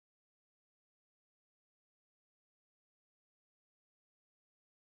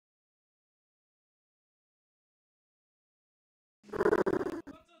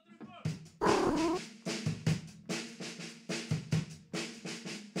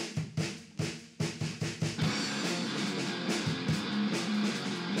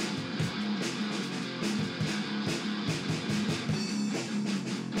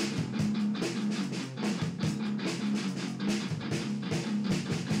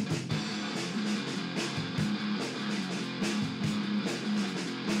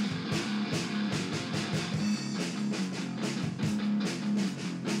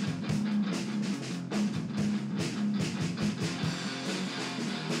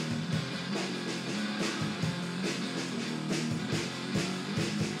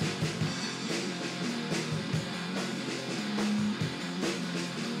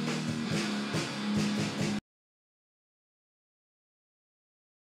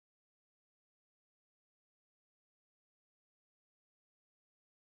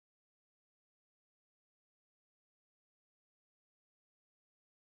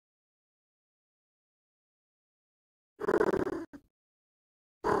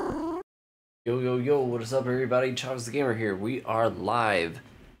Yo, yo, yo, what is up, everybody? Charles the Gamer here. We are live.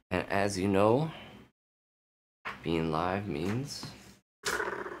 And as you know, being live means. What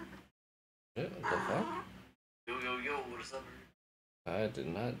the fuck? Yo, yo, yo, what is up, everybody? I did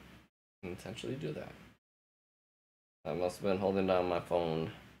not intentionally do that. I must have been holding down my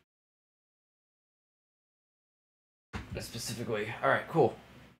phone in a specific way. Alright, cool.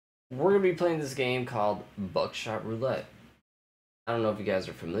 We're going to be playing this game called Buckshot Roulette. I don't know if you guys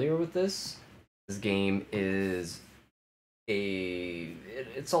are familiar with this. This game is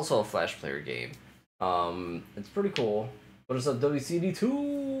it's also a Flash player game. It's pretty cool. What is up,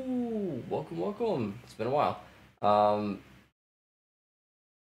 WCD2? Welcome, welcome. It's been a while. I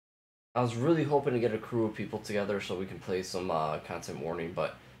was really hoping to get a crew of people together so we can play some content warning,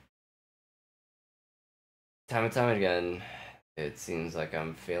 but time and time again, it seems like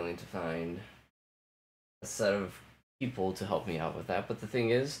I'm failing to find a set of people to help me out with that. But the thing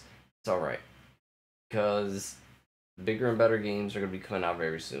is, it's alright. Because bigger and better games are going to be coming out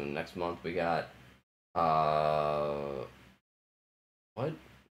very soon. Next month we got what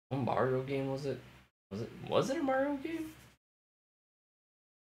Mario game was it? Was it a Mario game?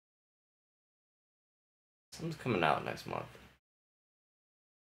 Something's coming out next month.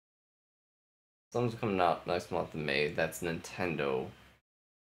 Something's coming out next month in May. That's Nintendo.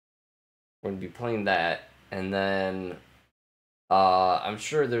 We're going to be playing that, and then I'm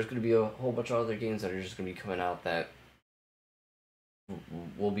sure there's going to be a whole bunch of other games that are just going to be coming out that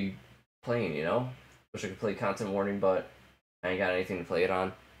we'll be playing, you know? Wish I could play content warning, but I ain't got anything to play it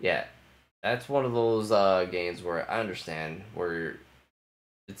on. Yeah, that's one of those games where I understand where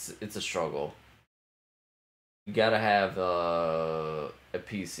it's a struggle. You gotta have a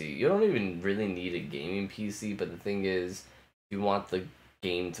PC. You don't even really need a gaming PC, but the thing is, you want the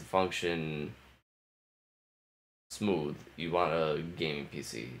game to function smooth. You want a gaming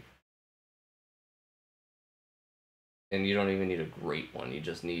PC. And you don't even need a great one. You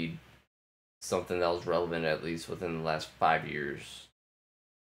just need something that was relevant at least within the last 5 years.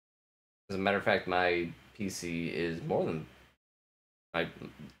 As a matter of fact, my PC is more than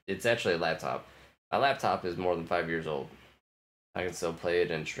it's actually a laptop. My laptop is more than 5 years old. I can still play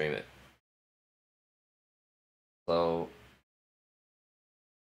it and stream it. So,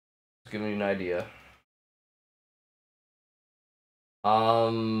 just giving you an idea.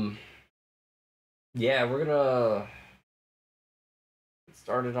 Yeah, we're gonna get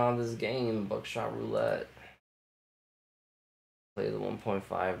started on this game, Buckshot Roulette. Play the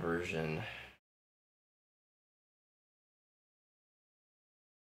 1.5 version.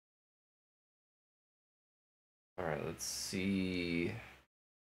 Alright, let's see.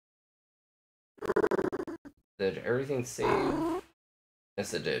 Did everything save?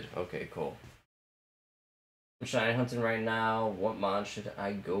 Yes, it did. Okay, cool. I'm shiny hunting right now. What mod should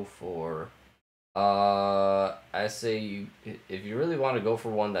I go for? I say if you really want to go for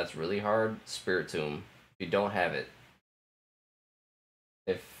one that's really hard, Spirit Tomb. If you don't have it.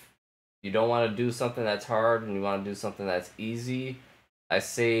 If you don't want to do something that's hard and you want to do something that's easy, I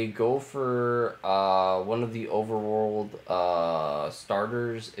say go for one of the overworld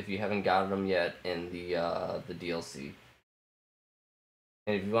starters if you haven't gotten them yet in the DLC.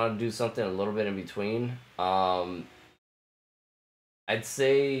 And if you want to do something a little bit in between, I'd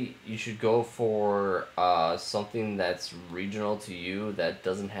say you should go for something that's regional to you that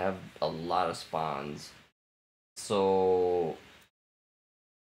doesn't have a lot of spawns. So,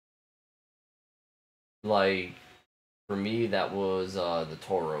 like, for me, that was the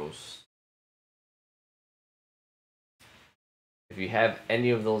Tauros. If you have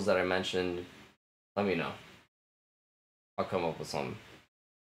any of those that I mentioned, let me know. I'll come up with something.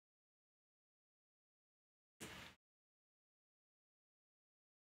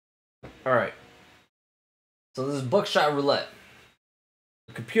 Alright. So this is Buckshot Roulette.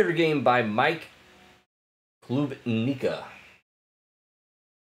 A computer game by Mike Klubnica.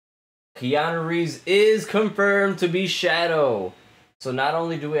 Keanu Reeves is confirmed to be Shadow. So not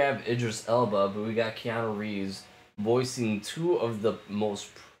only do we have Idris Elba, but we got Keanu Reeves voicing two of the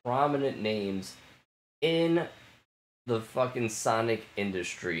most prominent names in the fucking Sonic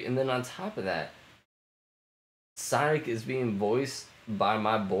industry. And then on top of that, Sonic is being voiced by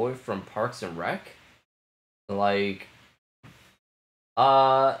my boy from Parks and Rec. Like,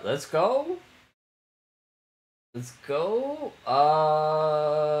 let's go. Let's go.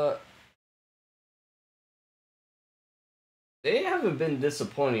 They haven't been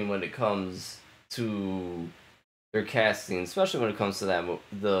disappointing when it comes to their casting, especially when it comes to that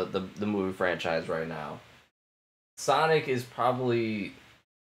the movie franchise right now. Sonic is probably,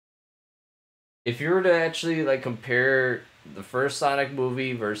 if you were to actually like compare the first Sonic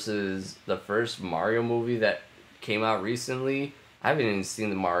movie versus the first Mario movie that came out recently, I haven't even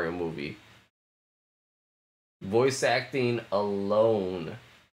seen the Mario movie. Voice acting alone,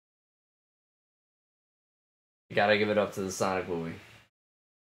 you gotta give it up to the Sonic movie.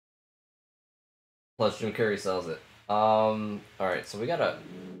 Plus Jim Carrey sells it. Alright, so we gotta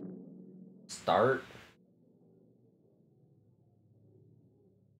start.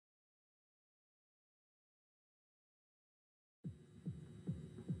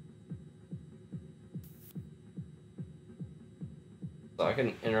 So I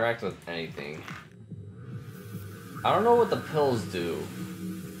can interact with anything. I don't know what the pills do.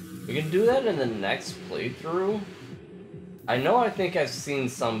 We can do that in the next playthrough. I think I've seen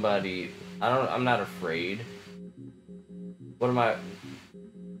somebody. I'm not afraid. What am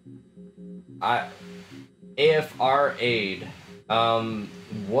I AFR aid.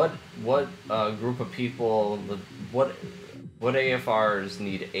 What group of people, what AFRs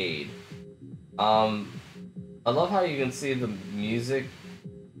need aid? I love how you can see the music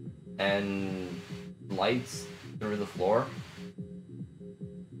and lights through the floor.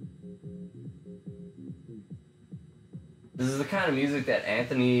 This is the kind of music that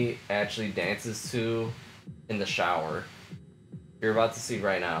Anthony actually dances to in the shower. You're about to see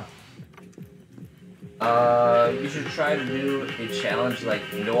right now. You should try to do a challenge like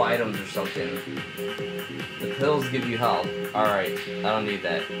no items or something. The pills give you health. Alright, I don't need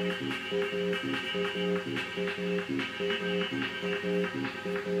that.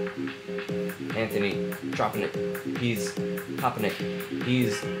 Anthony, dropping it. He's popping it.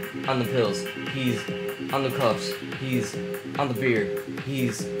 He's on the pills. He's on the cuffs. He's on the beer.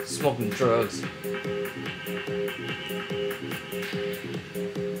 He's smoking drugs.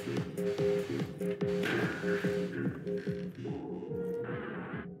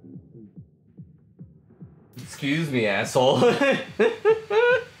 Excuse me, asshole.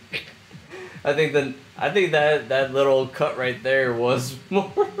 I think that little cut right there was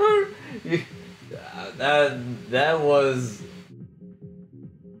more. that was.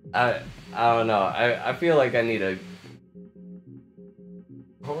 I don't know. I feel like I need a.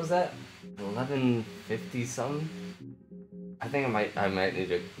 What was that? 1150 something. I think I might need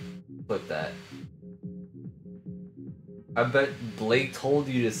to clip that. I bet Blake told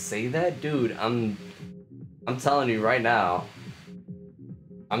you to say that, dude. I'm telling you right now.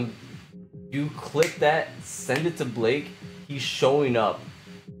 You clip that, send it to Blake. He's showing up,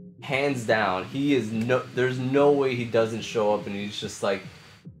 hands down. There's no way he doesn't show up, and he's just like,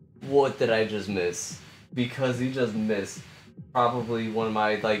 what did I just miss? Because he just missed probably one of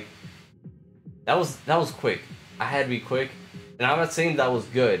my like. That was quick. I had to be quick, and I'm not saying that was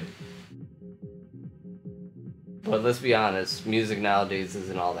good. But let's be honest, music nowadays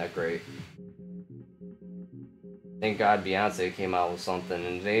isn't all that great. Thank God Beyonce came out with something,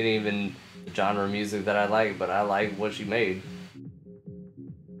 and they ain't even the genre of music that I like, but I like what she made.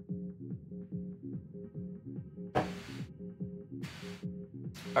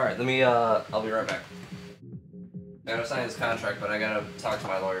 Alright, I'll be right back. I gotta sign this contract, but I gotta talk to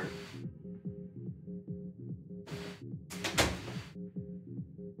my lawyer.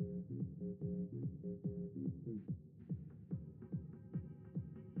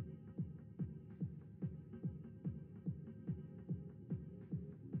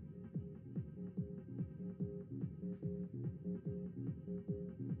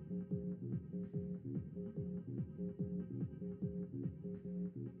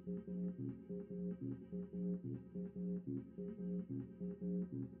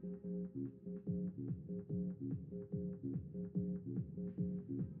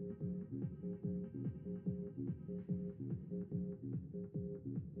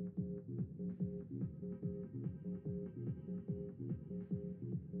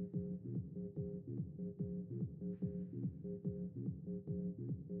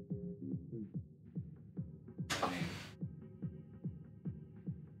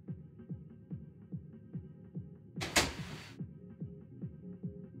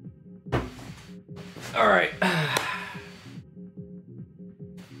 All right.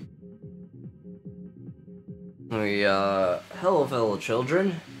 Hello, fellow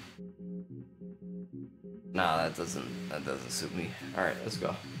children. Nah, that doesn't suit me. All right, let's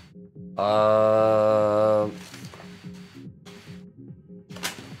go.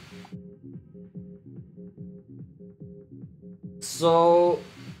 So,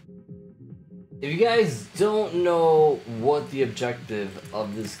 if you guys don't know what the objective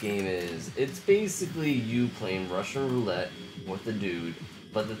of this game is, it's basically you playing Russian roulette with a dude.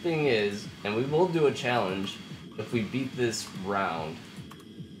 But the thing is, and we will do a challenge if we beat this round.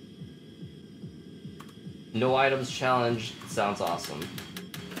 No items challenge sounds awesome.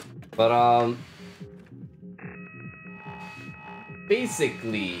 But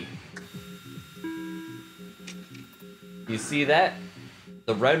basically, you see that?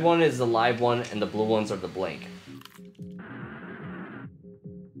 The red one is the live one, and the blue ones are the blank.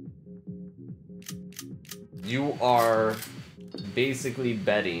 You are basically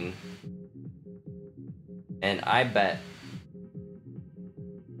betting, and I bet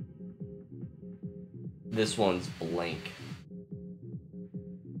this one's blank.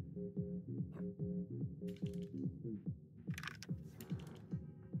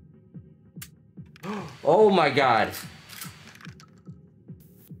 Oh my god.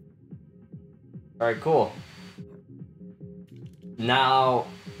 Alright, cool. Now,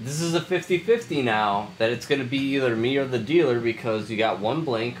 this is a 50-50 now, that it's gonna be either me or the dealer because you got one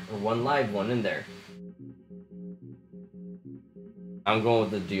blank or one live one in there. I'm going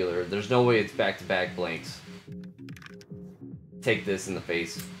with the dealer. There's no way it's back-to-back blanks. Take this in the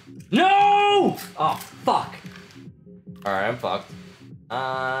face. No! Oh, fuck. Alright, I'm fucked.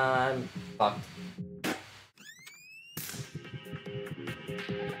 I'm fucked.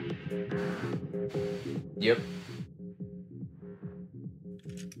 Yep.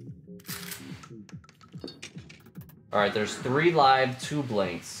 Alright, there's 3 live, 2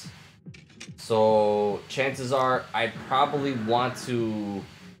 blanks. So, chances are, I'd probably want to...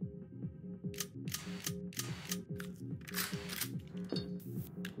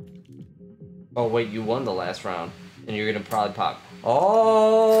 Oh, wait, you won the last round. And you're gonna probably pop.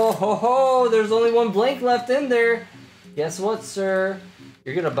 Oh, ho, ho, there's only 1 blank left in there. Guess what, sir?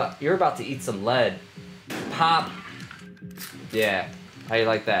 You're about to eat some lead. Pop. Yeah. How you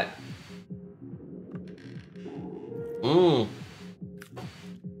like that? Mmm.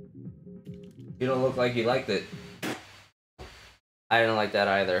 You don't look like you liked it. I didn't like that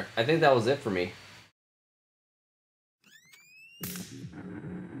either. I think that was it for me.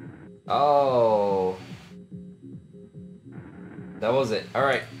 Oh. That was it.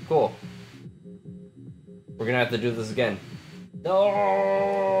 Alright, cool. We're gonna have to do this again.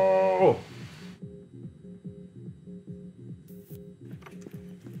 No!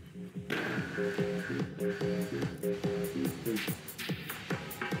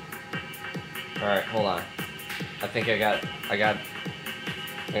 Alright, hold on. I think I got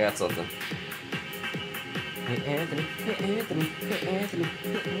something. Hey Anthony, hey Anthony, hey Anthony,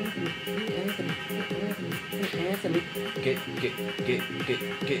 hey Anthony, hey Anthony, hey Anthony, hey Anthony.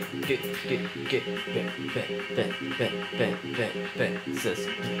 Get, sis.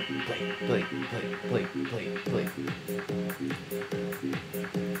 Play.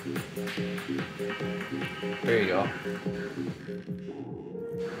 There you go.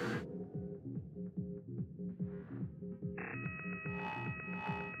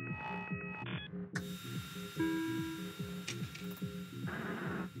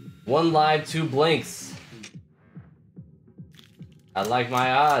 One live, 2 blanks. I like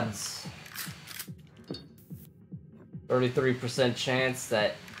my odds. 33% chance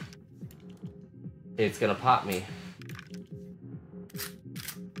that it's gonna pop me.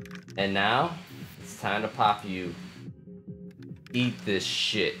 And now, it's time to pop you. Eat this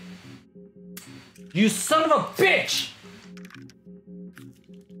shit. You son of a bitch!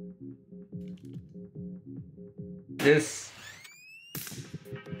 This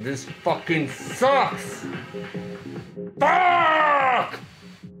fucking sucks! Fuck!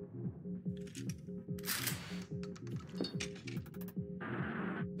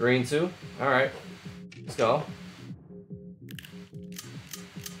 Three and 2? Alright. Let's go.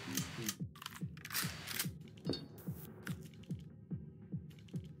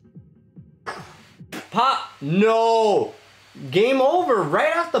 Pop! No! Game over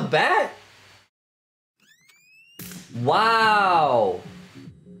right off the bat? Wow!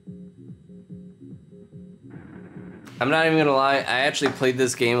 I'm not even gonna lie, I actually played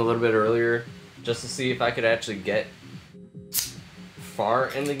this game a little bit earlier just to see if I could actually get far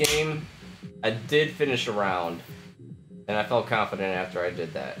in the game. I did finish a round, and I felt confident after I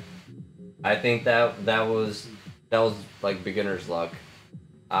did that. I think that was like beginner's luck.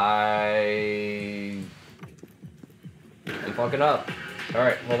 I'm fucking up. All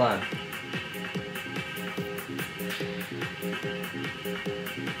right, hold on.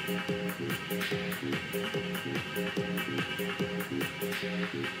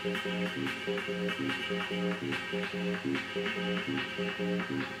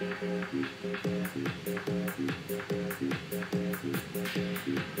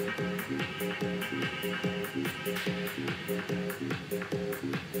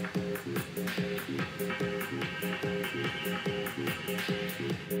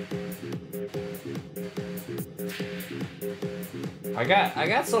 I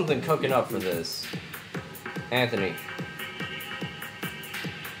got something cooking up for this, Anthony.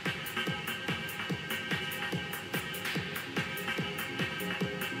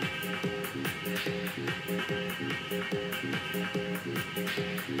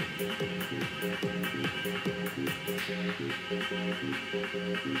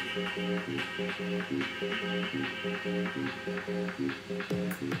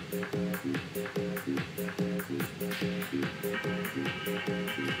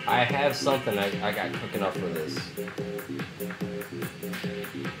 I have something I got cooking up for this.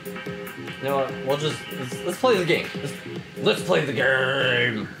 You know what? We'll just let's play the game. Let's play the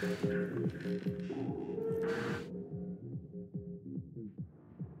game.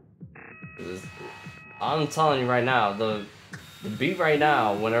 I'm telling you right now, the beat right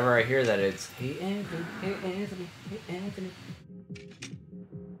now, whenever I hear that, it's hey Anthony, hey Anthony, hey Anthony.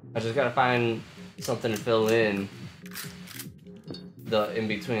 I just gotta find something to fill in the in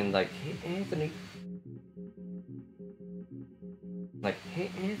between, like hey Anthony, like hey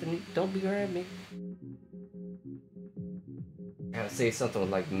Anthony, don't be grabbing me. I gotta say something with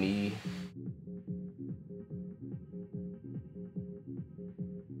like me.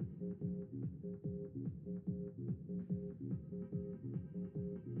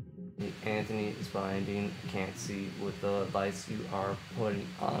 Anthony is blinding. I can't see with the lights you are putting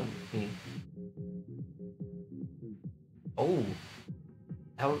on me. Oh,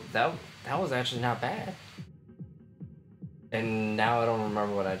 that was actually not bad. And now I don't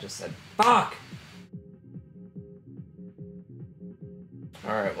remember what I just said. Fuck!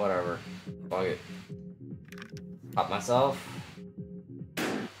 Alright, whatever. Fuck it. Pop myself.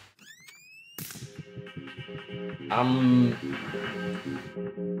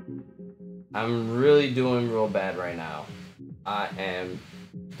 I'm really doing real bad right now. I am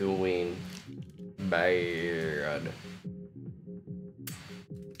doing bad.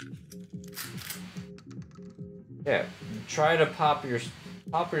 Yeah, try to pop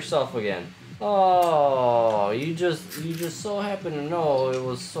yourself again. Oh, you just so happen to know it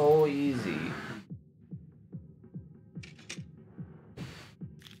was so easy.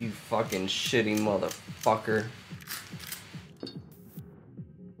 You fucking shitty motherfucker.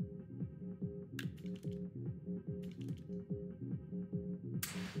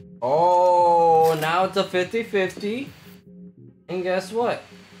 Oh, now it's a 50-50. And guess what?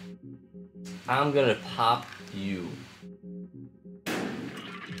 I'm gonna pop you.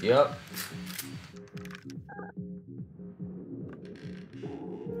 Yep.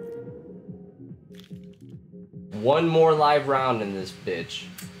 One more live round in this bitch.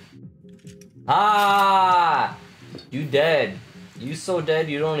 Ah! You dead. You so dead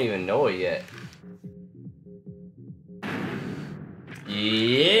you don't even know it yet.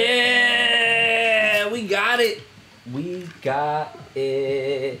 Yeah! We got it! We got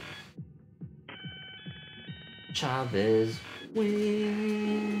it. Chavez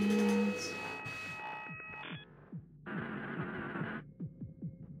wins.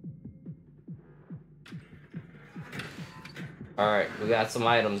 Alright, we got some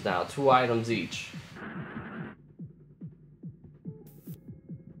items now. 2 items each.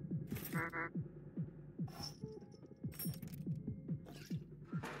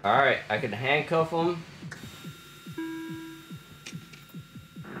 Alright, I can handcuff them.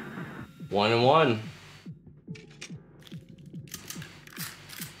 1 and 1.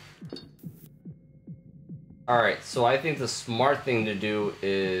 Alright, so I think the smart thing to do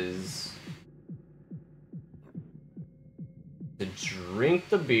is to drink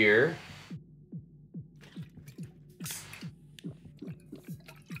the beer.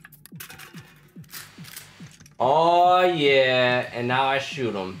 Oh yeah, and now I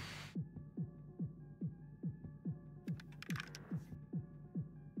shoot him.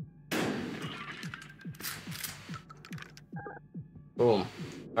 Boom.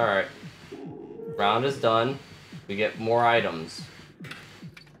 Alright. Round is done. We get more items.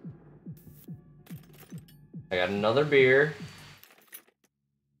 I got another beer.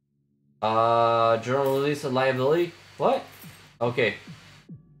 Journal release of liability? What? Okay.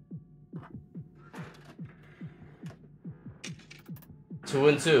 Two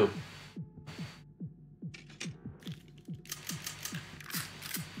and two.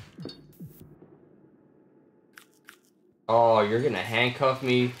 Oh, you're gonna handcuff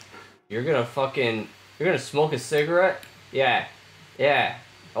me? You're gonna smoke a cigarette? Yeah. Yeah.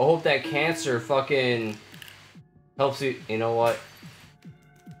 I hope that cancer fucking helps you. You know what?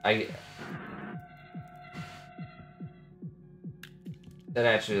 That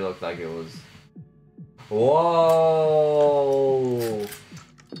actually looked like it was. Whoa.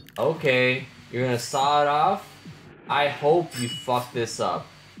 Okay. You're gonna saw it off? I hope you fuck this up.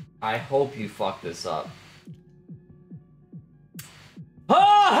 I hope you fuck this up.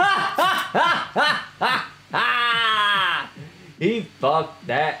 He fucked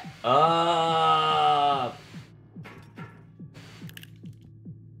that up.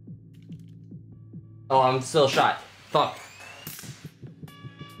 Oh, I'm still shot. Fuck.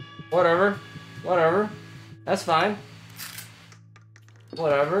 Whatever. Whatever. That's fine.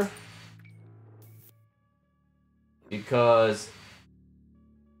 Whatever. Because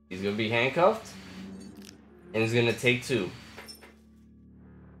he's gonna be handcuffed and he's gonna take two.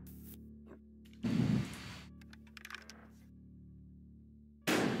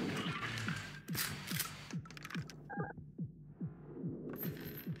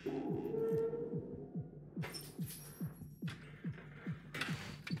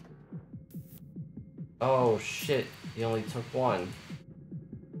 Oh shit, he only took one.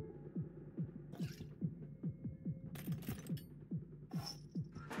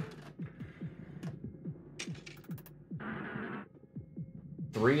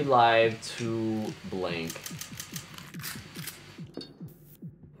 Three live, two blank.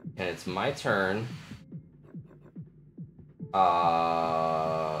 And it's my turn.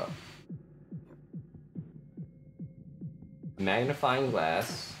 Magnifying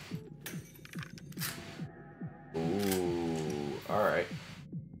glass. Ooh, alright.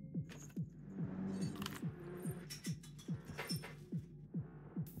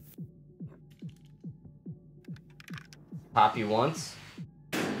 Pop you once.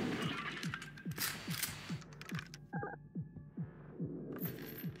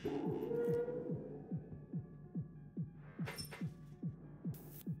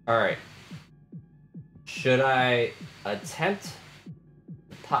 Alright. Should I attempt to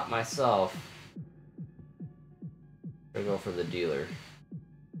pop myself or go for the dealer?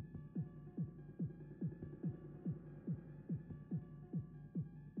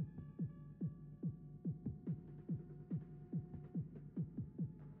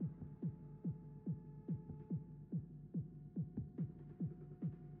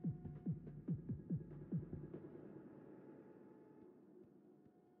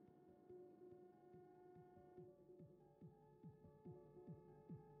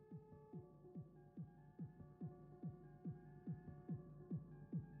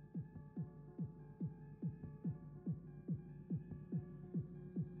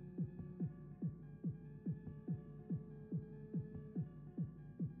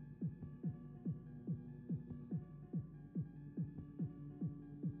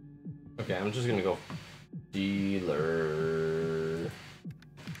 Okay, I'm just gonna go dealer.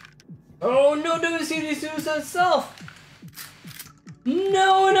 Oh no, WCD suicide self!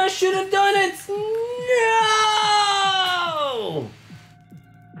 No, and I should have done it! No!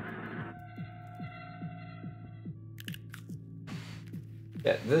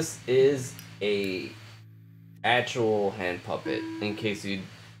 Yeah, this is a actual hand puppet, in case you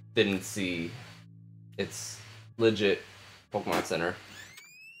didn't see. It's legit Pokemon Center.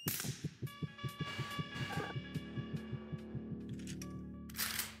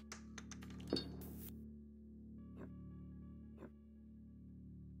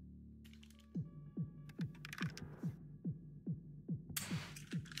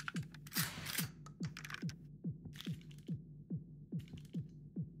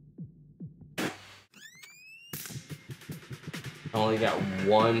 I only got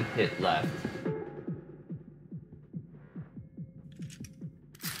one hit left.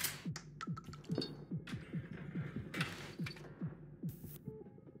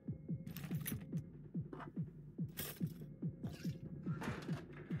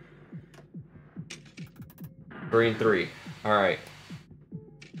 Green 3. Alright.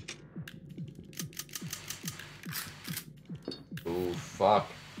 Ooh, fuck.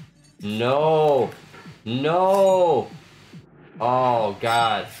 No! No! Oh,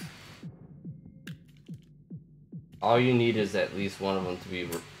 God. All you need is at least one of them to be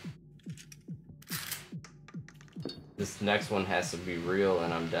This next one has to be real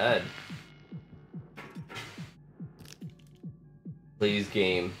and I'm dead. Please,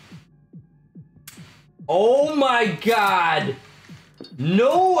 game. Oh my god!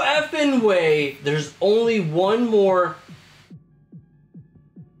 No effing way! There's only one more.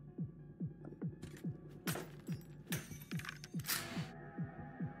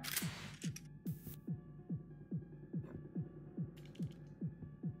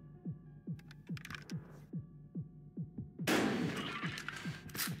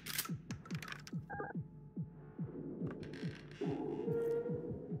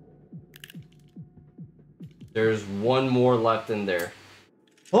 There's one more left in there.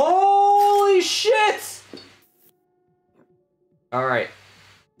 Holy shit! Alright.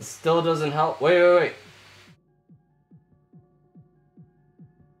 It still doesn't help. Wait.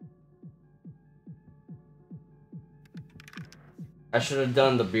 I should have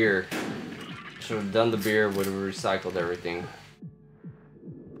done the beer. Should have done the beer, would have recycled everything.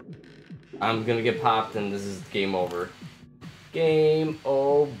 I'm gonna get popped and this is game over. Game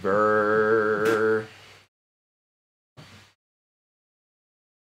over.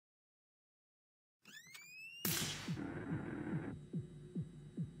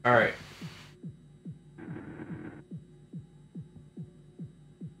 Alright.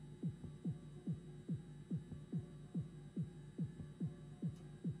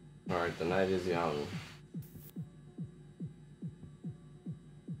 Alright, the night is young.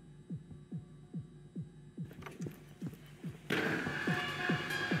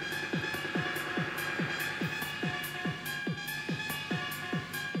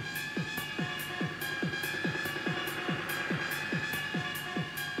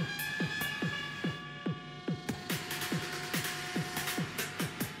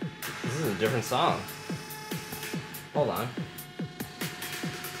 This is a different song. Hold on.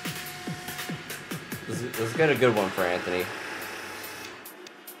 Let's get a good one for Anthony.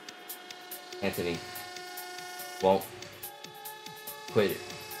 Anthony won't quit it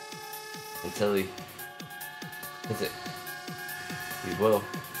until he hits it. He will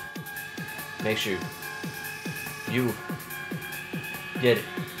make sure you get it.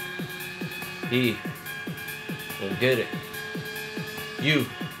 He will get it. You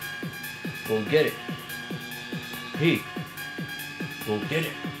will get it. He will get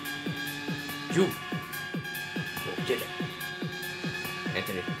it. You will get it.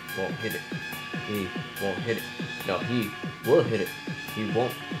 Anthony won't hit it. He won't hit it. No, he will hit it. He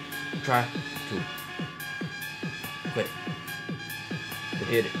won't try to quit it. To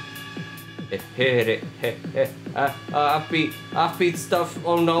hit it. Hit it. Offbeat stuff.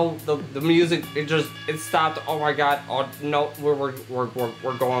 Oh no, the music it stopped. Oh my god. Oh no, we're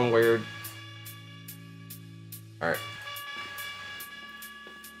going weird. All right.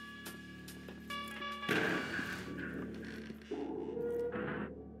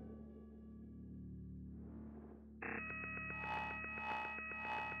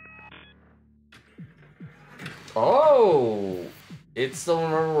 Oh, it's still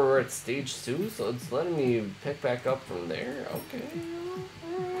remember we're at stage 2, so it's letting me pick back up from there. Okay.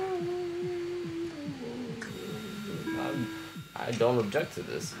 I don't object to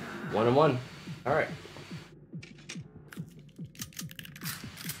this. 1 and 1. All right.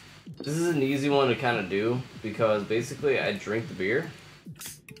 This is an easy one to kind of do because basically I drink the beer.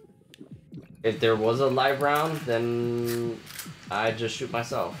 If there was a live round, then I just shoot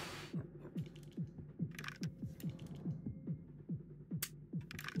myself.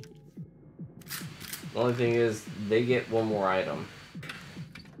 The only thing is, they get one more item.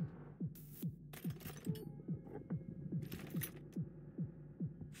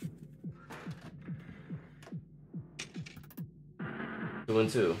 Two and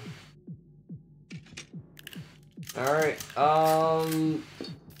two. Alright,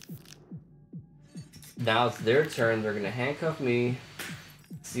 now it's their turn. They're gonna handcuff me,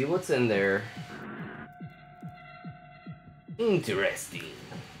 see what's in there. Interesting.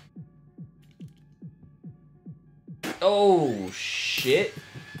 Oh, shit.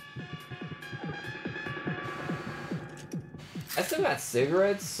 I still got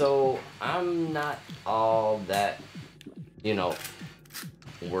cigarettes, so I'm not all that, you know,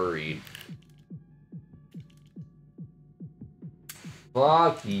 worried.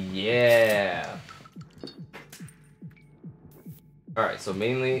 Fuck yeah. Alright, so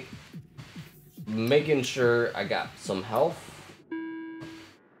mainly making sure I got some health.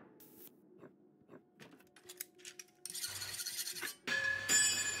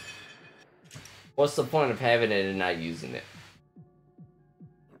 What's the point of having it and not using it?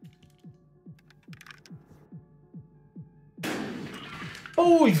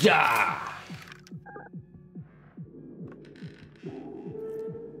 Oh yeah!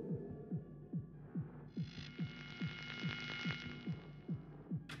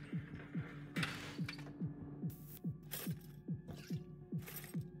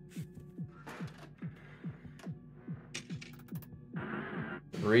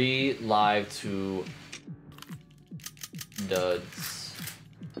 3 live, 2 duds.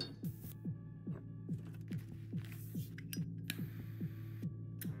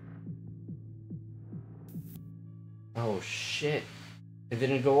 Oh shit. It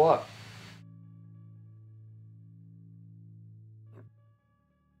didn't go up.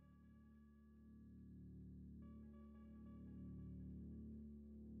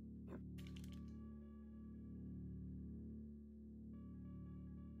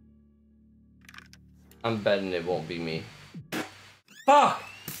 I'm betting it won't be me. Fuck!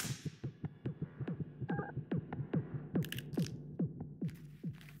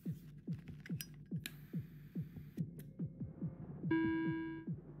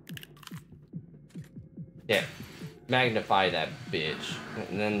 Yeah, magnify that bitch.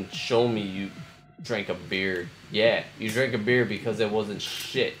 And then show me you drank a beer. Yeah, you drank a beer because it wasn't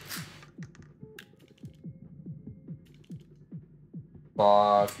shit.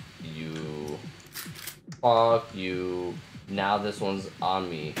 Fuck you. Fuck you. Now this one's on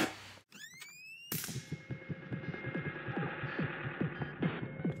me.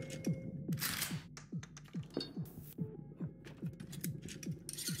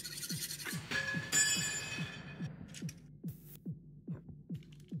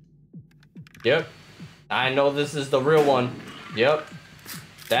 Yep. I know this is the real one. Yep.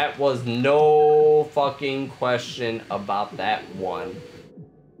 That was no fucking question about that one.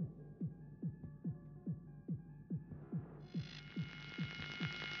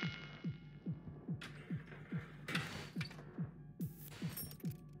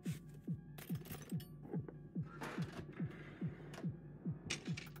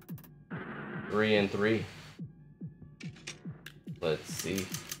 Three and 3. Let's see.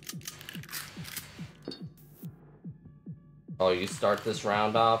 Oh, you start this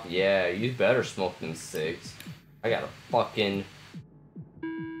round off? Yeah, you better smoke them 6. I got a fucking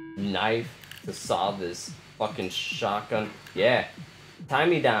knife to saw this fucking shotgun. Yeah. Tie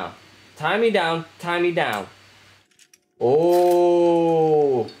me down. Tie me down. Tie me down.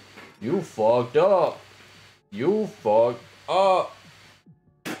 Oh, you fucked up. You fucked up.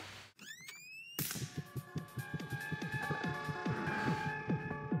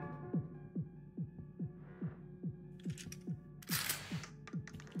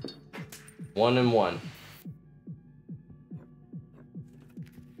 One and 1.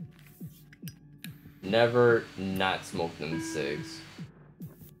 Never not smoke them 6.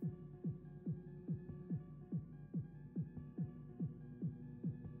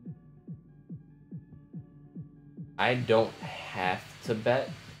 I don't have to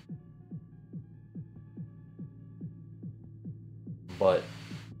bet, but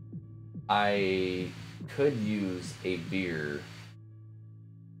I could use a beer.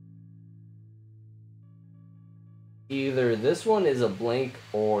 Either this one is a blank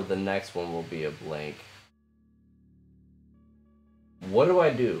or the next one will be a blank. What do I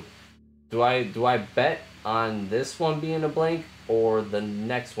do? Do I bet on this one being a blank or the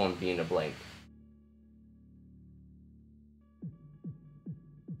next one being a blank?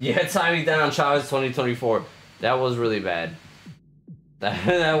 Yeah, tie me down, Chavez 2024. That was really bad.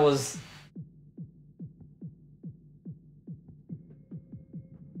 That was...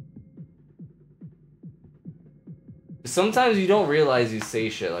 Sometimes you don't realize you say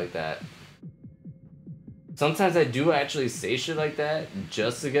shit like that. Sometimes I do actually say shit like that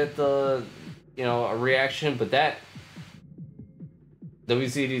just to get the, you know, a reaction, but that...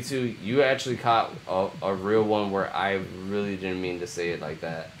 WCD2, you actually caught a real one where I really didn't mean to say it like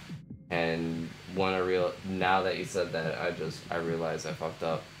that. And when now that you said that, I realized I fucked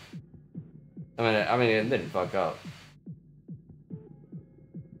up. I mean, it didn't fuck up.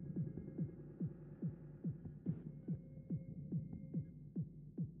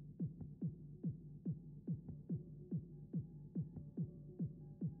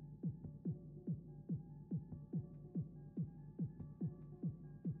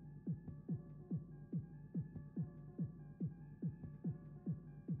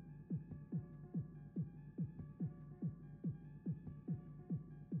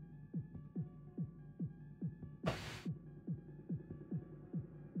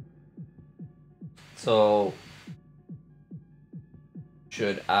 So,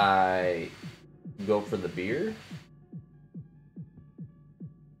 should I go for the beer?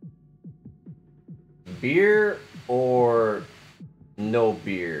 Beer or no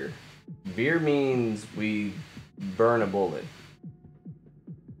beer? Beer means we burn a bullet.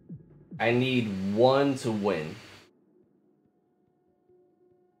 I need 1 to win.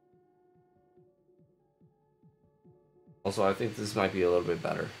 Also, I think this might be a little bit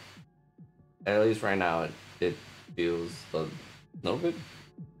better. At least right now, it feels a little bit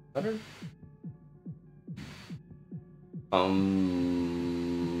Better?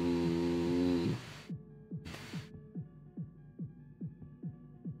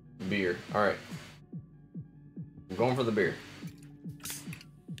 Beer. Alright. I'm going for the beer.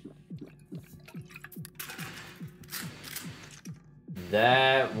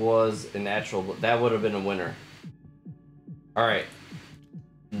 That was a natural. That would have been a winner. Alright.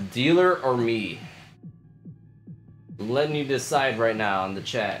 Dealer or me? I'm letting you decide right now in the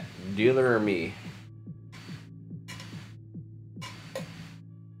chat. Dealer or me?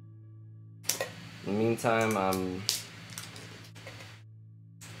 In the meantime, I'm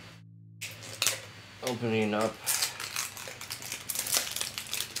opening up.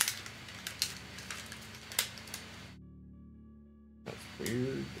 That's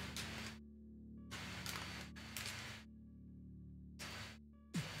weird.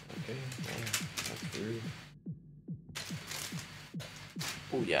 Okay, yeah, that's weird.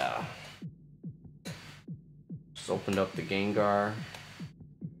 Oh yeah. Just opened up the Gengar.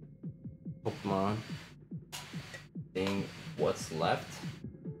 Pokemon. Thing. What's left?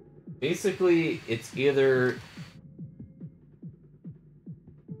 Basically, it's either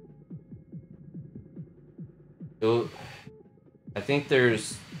I think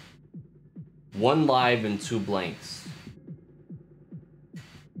there's 1 live and 2 blanks.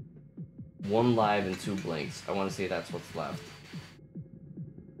 1 live and 2 blanks. I want to say that's what's left.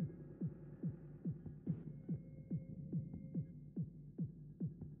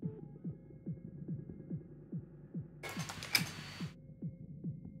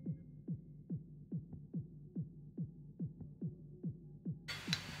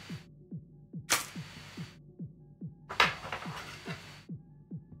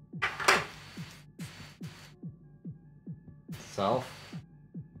 Self.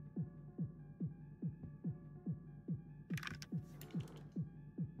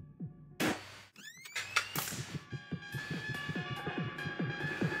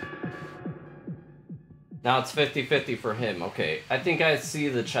 Now it's 50-50 for him. Okay, I think I see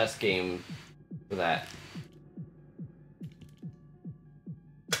the chess game for that.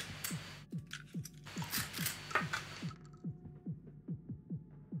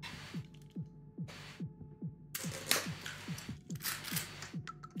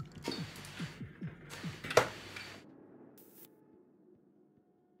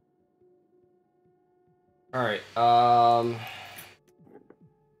 All right.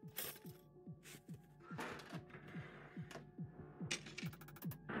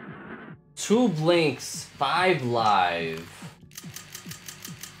 2 blinks, 5 live.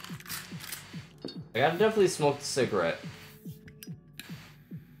 I gotta definitely smoke the cigarette.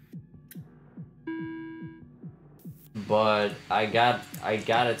 But I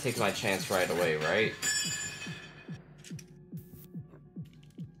gotta take my chance right away, right?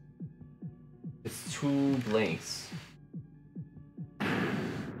 It's 2 blinks.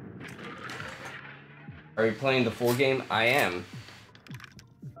 Are you playing the full game? I am.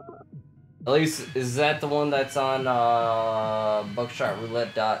 At least, is that the one that's on Buckshot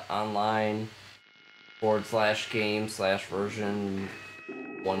Roulette online/game/version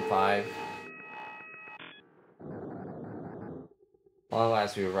 1.5? Long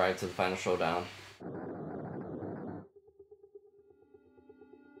last we arrived to the final showdown.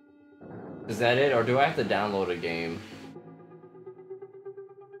 Is that it, or do I have to download a game?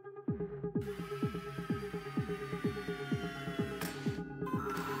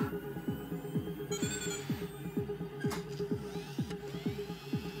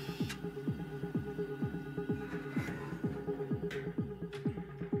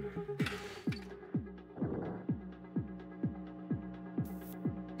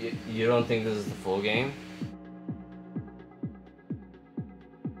 You don't think this is the full game?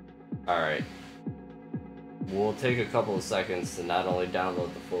 Alright. We'll take a couple of seconds to not only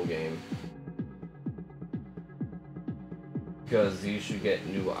download the full game, because you should get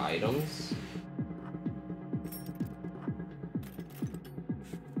new items.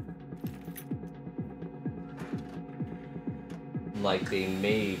 Like they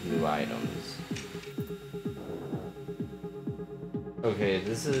made new items. Okay,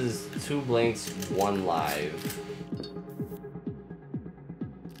 this is 2 blanks, 1 live.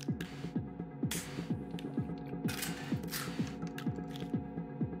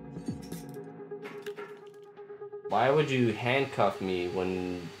 Why would you handcuff me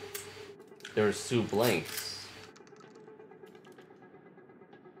when there's 2 blanks?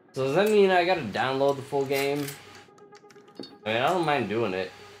 So does that mean I gotta download the full game? I mean, I don't mind doing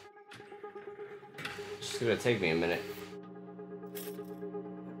it. It's just gonna take me a minute.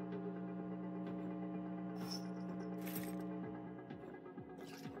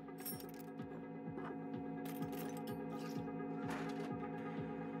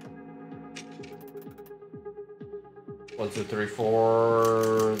 1, 2, 3,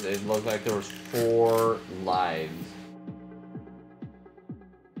 4. It looked like there was 4 lives.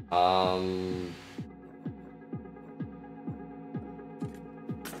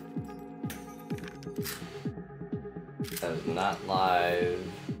 That is not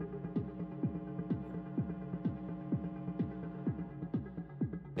live.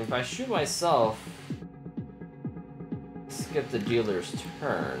 If I shoot myself, skip the dealer's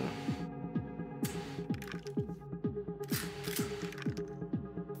turn.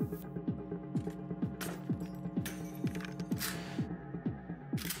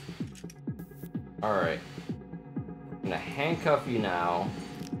 Alright. I'm gonna handcuff you now.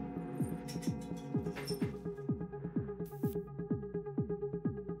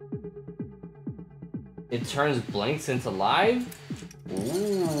 It turns blanks into live?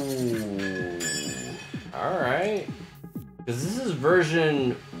 Ooh. Alright. Because this is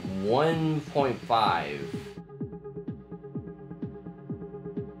version 1.5.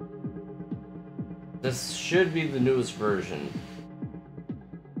 This should be the newest version.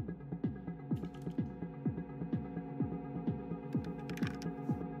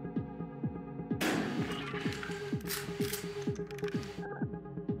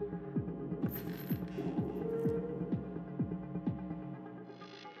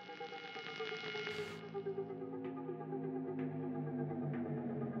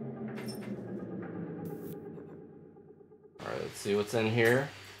 Alright, let's see what's in here.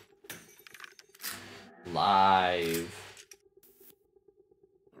 Live.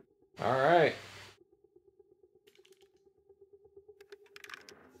 Alright.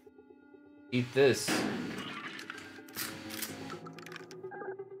 Eat this.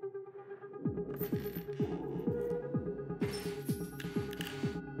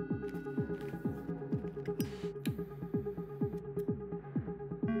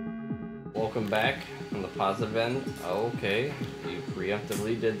 Welcome back on the positive end. Okay, you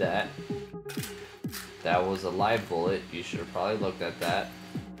preemptively did that. That was a live bullet. You should have probably looked at that.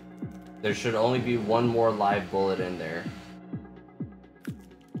 There should only be one more live bullet in there.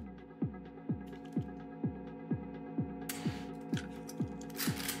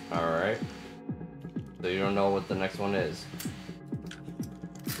 Alright. So you don't know what the next one is.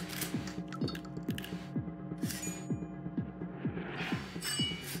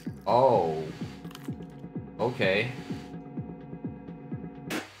 Oh. Okay.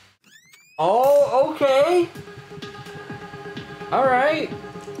 Oh, okay. Alright.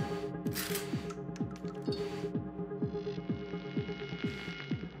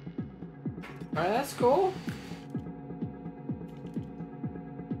 Alright, that's cool.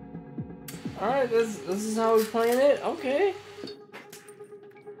 Alright, this is how we're playing it? Okay.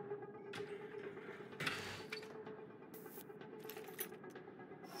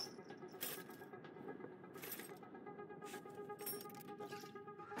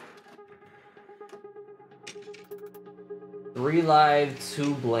 Three live,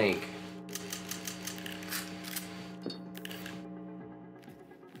 2 blank.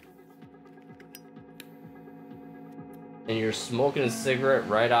 And you're smoking a cigarette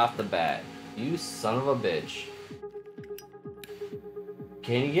right off the bat. You son of a bitch.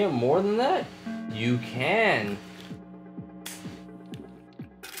 Can you get more than that? You can.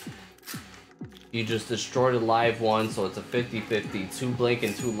 You just destroyed a live one, so it's a 50-50. 2 blank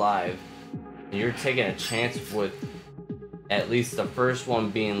and 2 live. And you're taking a chance with at least the first one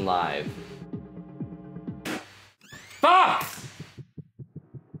being live. Fuck!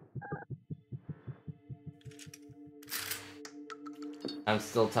 I'm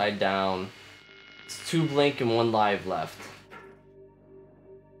still tied down. It's 2 blank and 1 live left.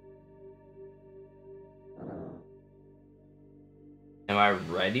 Am I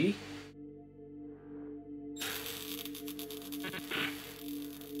ready?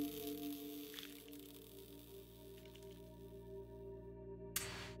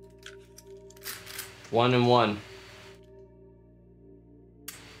 One and one.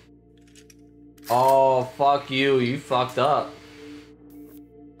 Oh, fuck you. You fucked up.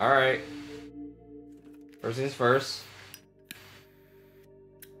 Alright. First things first.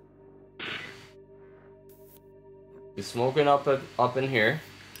 You're smoking up in here.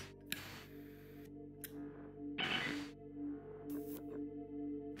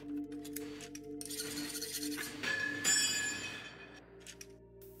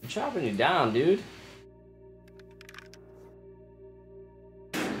 I'm chopping you down, dude.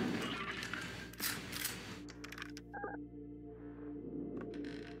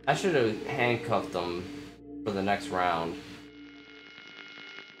 I should have handcuffed them for the next round.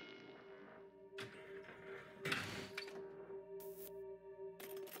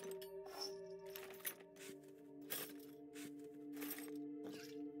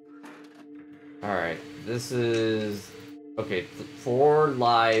 Alright, this is... Okay, 4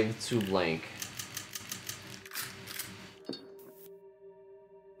 live, 2 blank.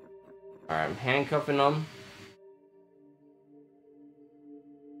 Alright, I'm handcuffing them.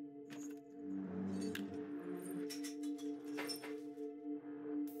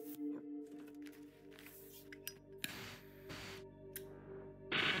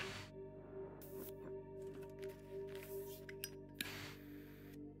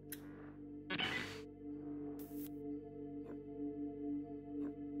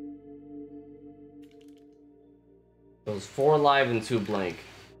 Those 4 live and 2 blank.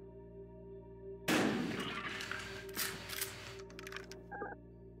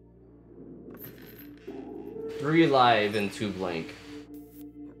 Three live and 2 blank.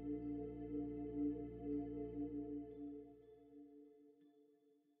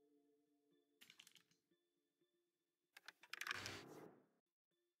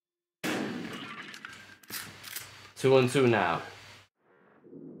 Two and 2 now.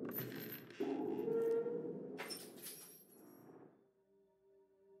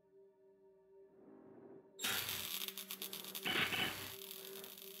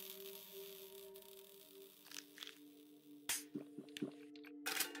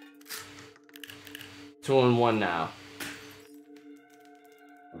 Two and 1 now.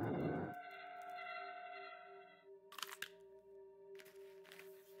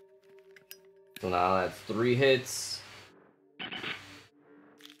 So now that's 3 hits.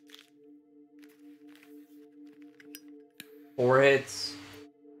 Four hits.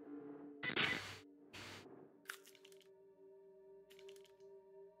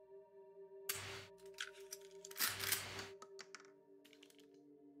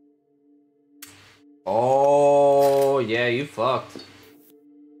 Oh, yeah, you fucked.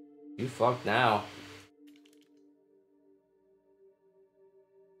 You fucked now.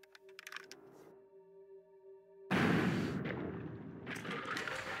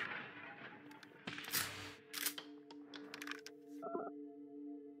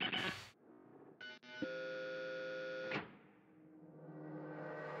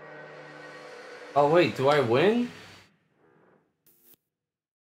 Oh, wait, do I win?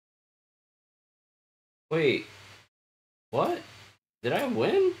 Wait. What? Did I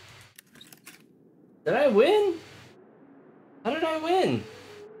win? Did I win? How did I win?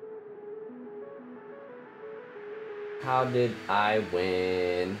 How did I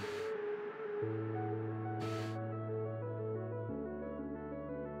win?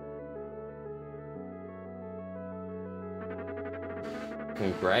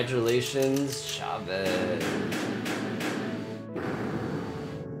 Congratulations, Chavez.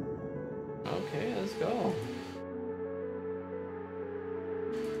 Okay, let's go.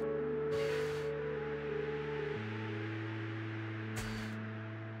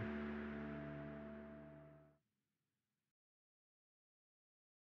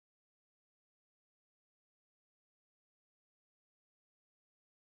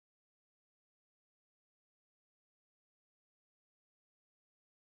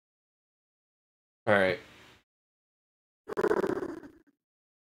 All right.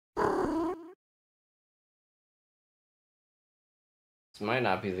 This might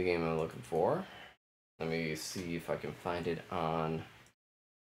not be the game I'm looking for. Let me see if I can find it on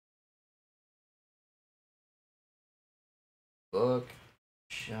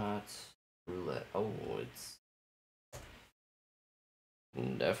Buckshot Roulette. Oh, it's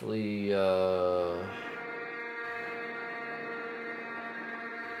definitely oh,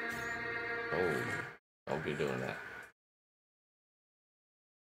 I'll be doing that.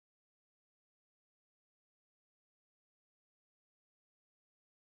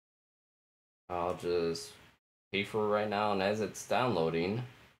 I'll just pay for it right now, and as it's downloading,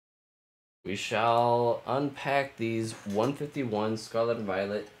 we shall unpack these 151 Scarlet and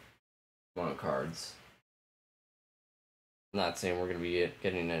Violet cards. I'm not saying we're gonna be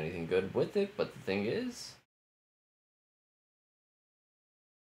getting anything good with it, but the thing is,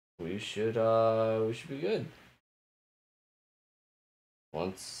 we should be good.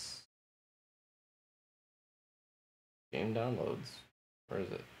 Once game downloads. Where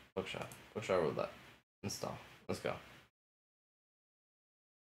is it? Buckshot Roulette. Install. Let's go.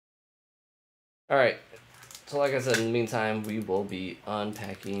 Alright. So like I said, in the meantime, we will be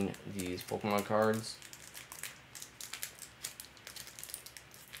unpacking these Pokemon cards.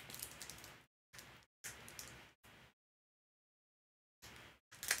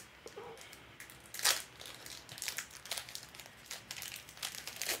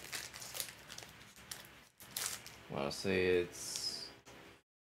 I want to say it's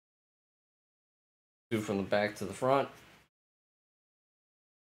 2 from the back to the front.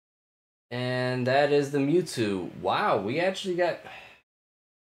 And And that is the Mewtwo. Wow, we actually got...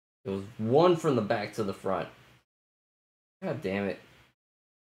 It was one from the back to the front. God damn it.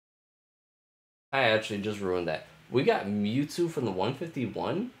 I actually just ruined that. We got Mewtwo from the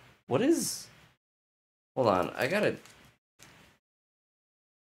 151? What is... Hold on, I got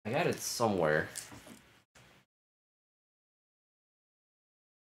it somewhere.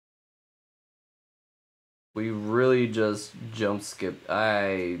 We really just jump skipped.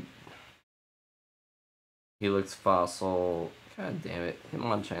 He looks fossil. God damn it.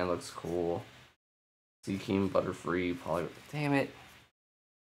 Hitmonchan looks cool. Seaking, Butterfree, Poly... Damn it.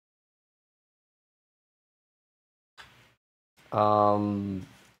 I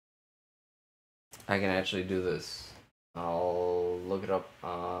can actually do this. I'll look it up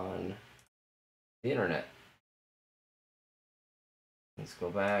on the internet. Let's go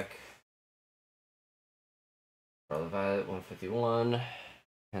back. Scarlet Violet 151.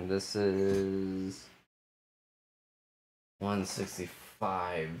 And this is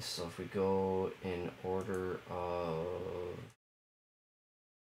 165. So if we go in order of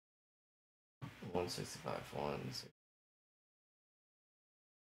 165, 165.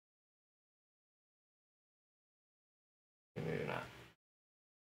 Maybe not.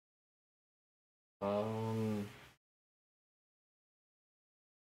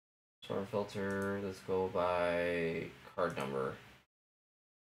 Sort filter. Let's go by card number.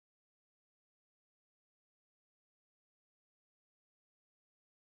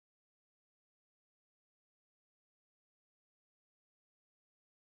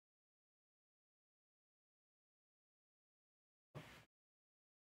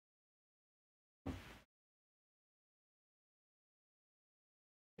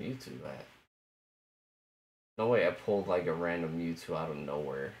 Mewtwo at? No way I pulled like a random Mewtwo out of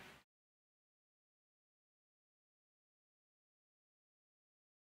nowhere.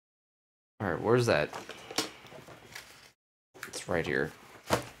 Alright, where's that? It's right here.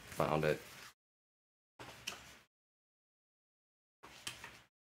 Found it.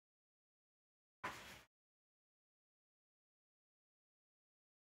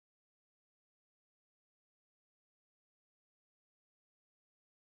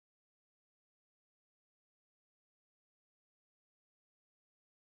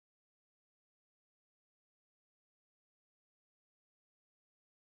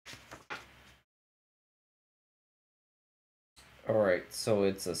 Alright, so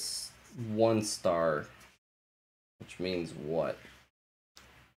it's a 1 star, which means what?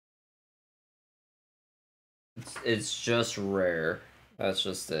 It's just rare. That's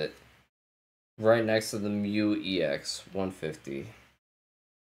just it. Right next to the Mew EX 150.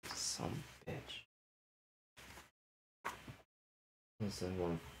 Some bitch. This is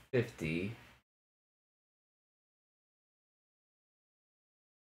 150.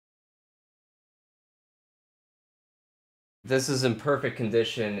 This is in perfect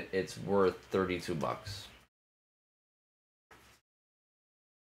condition. It's worth 32 bucks.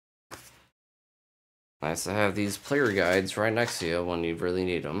 Nice to have these player guides right next to you when you really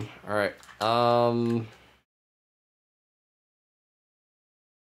need them. All right.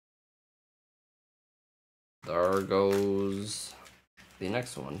 There goes the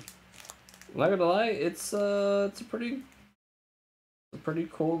next one. I'm not gonna lie, it's a pretty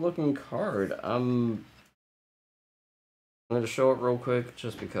cool looking card. I'm gonna show it real quick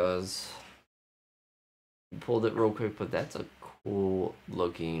just because I pulled it real quick, but that's a cool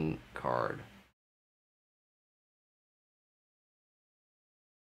looking card.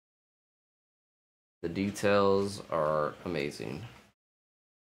 The details are amazing.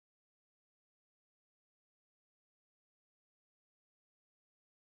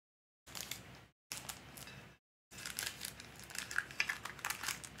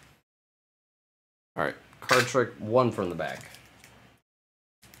 All right, card trick 1 from the back.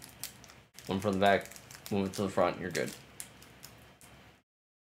 1 from the back, move it to the front, you're good.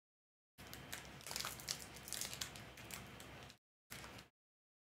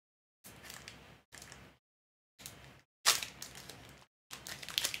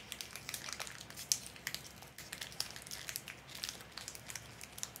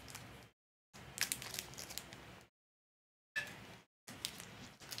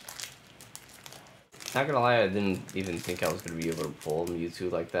 Not gonna lie, I didn't even think I was gonna be able to pull Mewtwo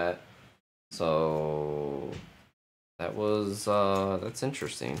like that. So that was that's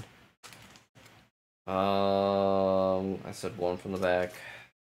interesting. I said 1 from the back.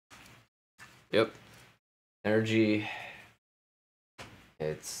 Yep. Energy.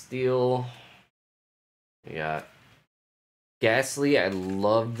 It's steel. We got Ghastly. I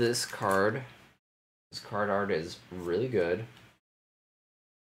love this card. This card art is really good.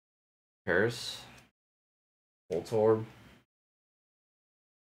 Paris. Voltorb.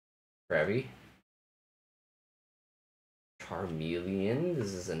 Krabby. Charmeleon.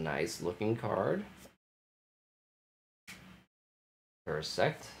 This is a nice looking card.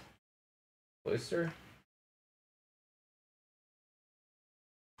 Parasect. Oyster.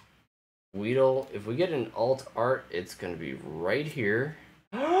 Weedle. If we get an alt art, it's gonna be right here.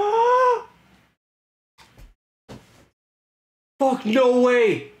 Fuck no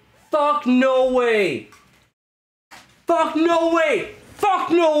way! Fuck no way! Fuck no way!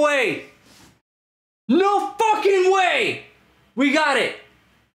 Fuck no way! No fucking way! We got it!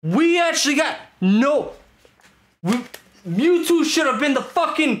 We actually got... No! Mewtwo should have been the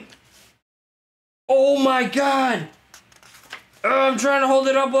fucking... Oh my god! I'm trying to hold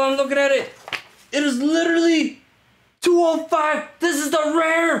it up while I'm looking at it. It is literally 205. This is the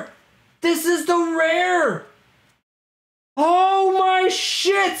rare! This is the rare! Oh my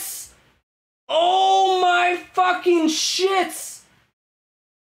shits! Oh my fucking shits!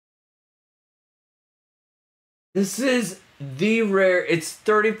 This is the rare. It's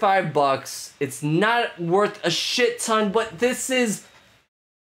 35 bucks. It's not worth a shit ton, but this is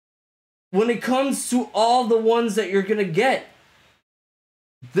when it comes to all the ones that you're gonna get.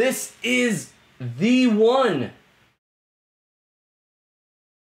 This is the one.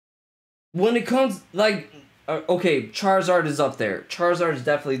 When it comes, like, okay, Charizard is up there. Charizard is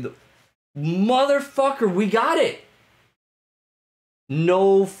definitely the... Motherfucker, we got it!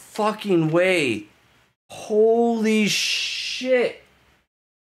 No fucking way. Holy shit.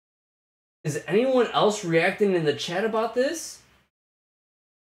 Is anyone else reacting in the chat about this?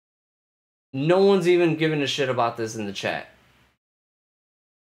 No one's even giving a shit about this in the chat.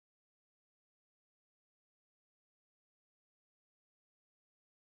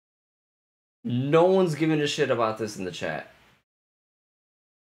 No one's giving a shit about this in the chat.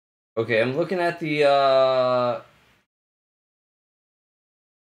 Okay, I'm looking at the,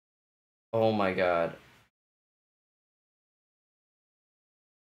 oh my god.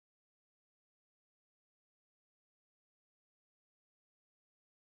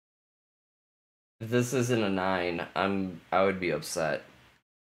 If this isn't a 9, I would be upset.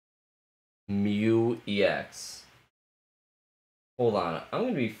 Mew EX. Hold on, I'm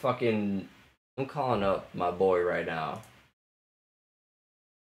gonna be fucking... I'm calling up my boy right now.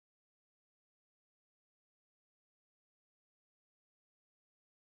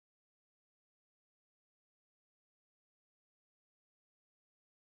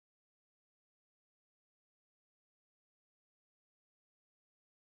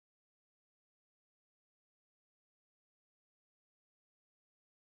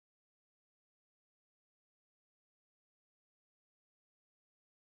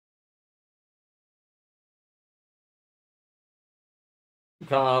 I'm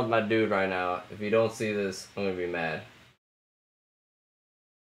calling up my dude right now. If you don't see this, I'm gonna be mad.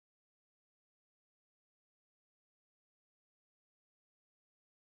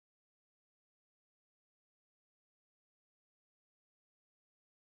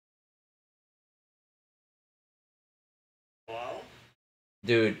 Hello?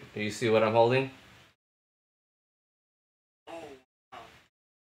 Dude, you see what I'm holding? Oh, wow.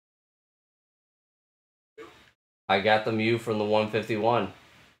 I got the Mew from the 151.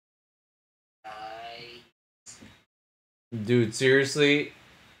 Dude, seriously?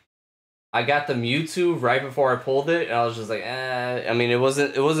 I got the Mewtwo right before I pulled it, and I was just like, eh. I mean, it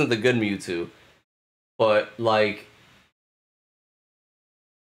wasn't the good Mewtwo. But, like,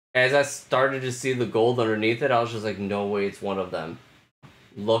 as I started to see the gold underneath it, I was just like, no way it's one of them.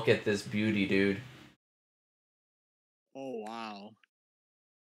 Look at this beauty, dude. Oh, wow.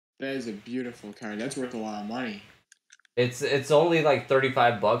 That is a beautiful card. That's worth a lot of money. It's only like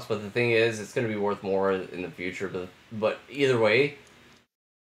 35 bucks, but the thing is, it's gonna be worth more in the future. But either way,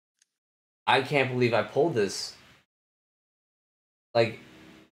 I can't believe I pulled this. Like,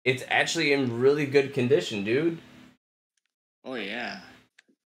 it's actually in really good condition, dude. Oh, yeah.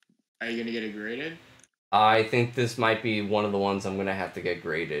 Are you gonna get it graded? I think this might be one of the ones I'm gonna have to get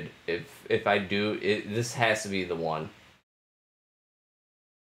graded. If I do, this has to be the one.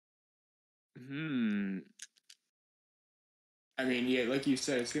 I mean, yeah, like you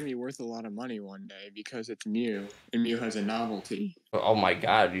said, it's gonna be worth a lot of money one day because it's Mew, and Mew has a novelty. Oh my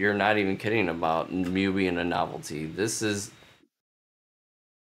god, you're not even kidding about Mew being a novelty. This is...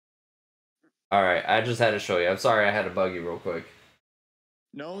 Alright, I just had to show you. I'm sorry I had to bug you real quick.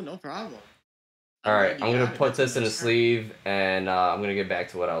 No, no problem. Alright, I'm gonna put this in a nice card. sleeve, and I'm gonna get back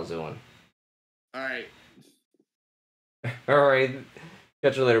to what I was doing. Alright. Alright,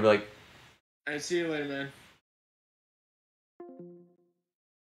 catch you later, Blake. Alright, see you later, man.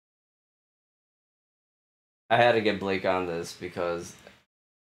 I had to get Blake on this because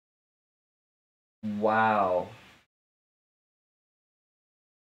wow.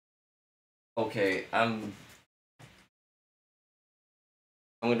 Okay, I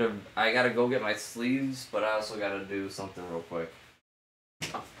gotta go get my sleeves, but I also gotta do something real quick.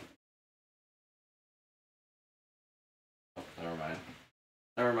 Oh, never mind.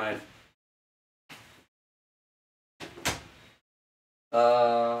 Never mind.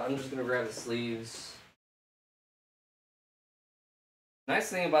 I'm just gonna grab the sleeves. Nice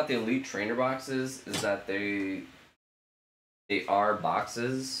thing about the Elite Trainer boxes is that they are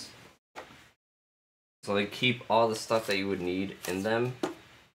boxes, so they keep all the stuff that you would need in them.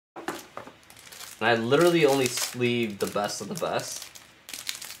 And I literally only sleeved the best of the best.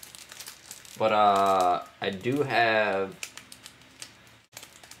 But I do have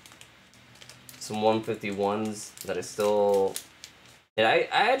some 151s that I still, and I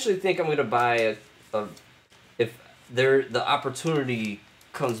actually think I'm gonna buy if the opportunity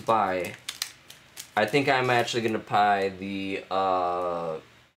comes by. I think I'm actually gonna buy the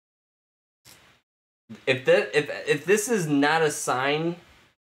if this is not a sign,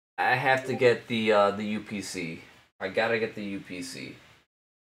 I have to get the UPC. I gotta get the UPC.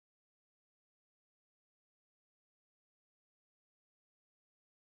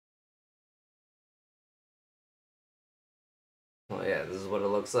 Well, yeah, this is what it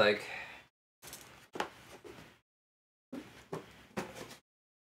looks like.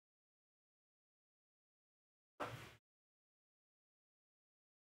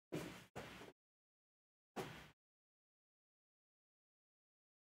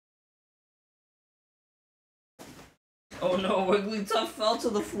 Oh no, Wigglytuff fell to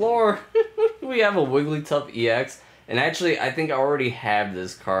the floor. We have a Wigglytuff EX. And actually, I think I already have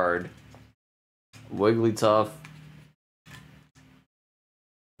this card. Wigglytuff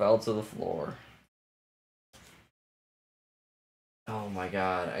fell to the floor. Oh my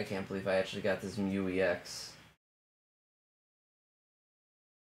god, I can't believe I actually got this Mew EX.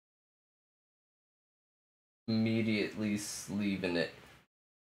 Immediately sleeving it.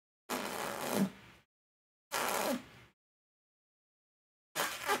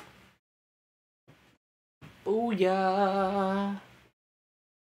 Booyah!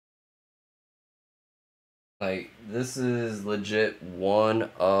 Like, this is legit one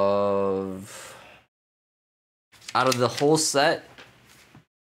of... Out of the whole set,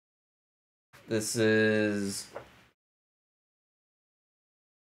 this is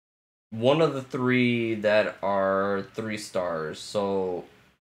one of the 3 that are 3 stars. So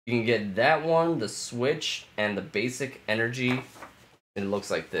you can get that one, the switch, and the basic energy. It looks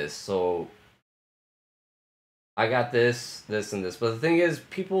like this. So I got this, this, and this. But the thing is,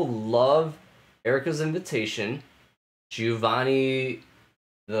 people love Erica's Invitation, Giovanni,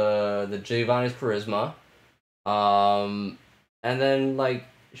 the Giovanni's Charisma, and then like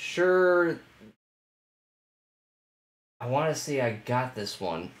sure, I want to say I got this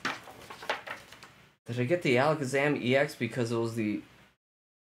one. Did I get the Alakazam EX because it was the?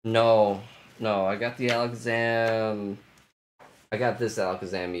 No, I got the Alakazam. I got this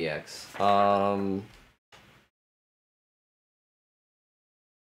Alakazam EX.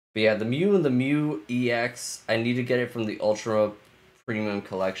 But yeah, the Mew and the Mew EX, I need to get it from the Ultra Premium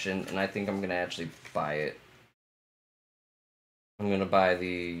Collection, and I think I'm gonna actually buy it. I'm gonna buy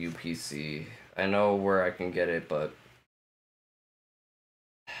the UPC. I know where I can get it, but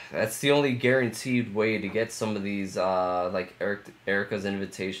that's the only guaranteed way to get some of these, like Erica's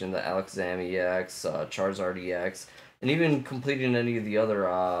Invitation, the Alakazam EX, Charizard EX, and even completing any of the other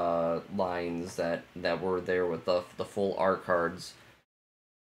lines that were there with the full art cards.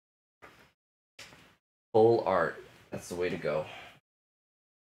 Full art. That's the way to go.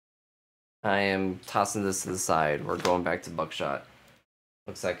 I am tossing this to the side. We're going back to Buckshot.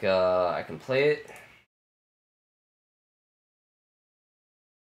 Looks like I can play it.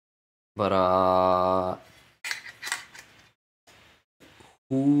 But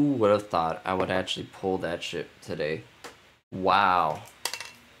who would have thought I would actually pull that shit today? Wow.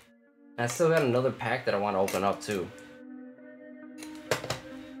 I still got another pack that I want to open up too.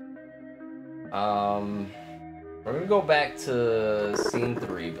 We're gonna go back to scene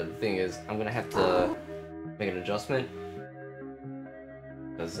 3, but the thing is, I'm gonna have to make an adjustment.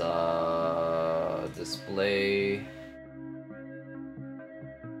 Because, display.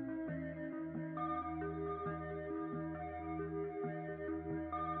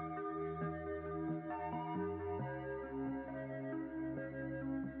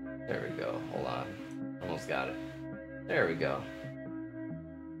 There we go. Hold on. Almost got it. There we go.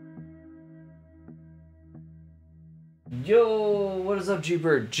 Yo, what is up,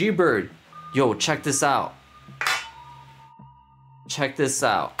 G-Bird? G-Bird! Yo, check this out. check this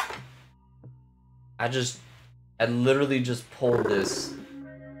out. I literally just pulled this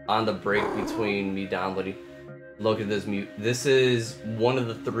on the break between me downloading. Look at this mute. This is one of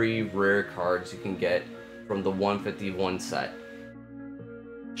the 3 rare cards you can get from the 151 set.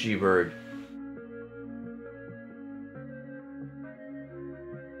 G-Bird.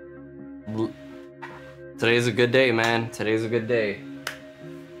 Today's a good day, man. Today's a good day.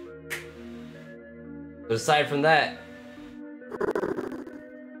 But aside from that,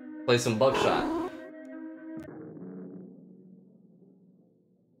 play some Buckshot.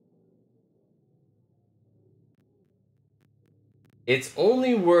 It's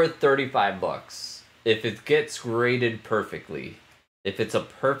only worth 35 bucks if it gets graded perfectly. If it's a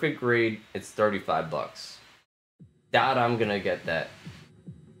perfect grade, it's 35 bucks. Doubt I'm gonna get that.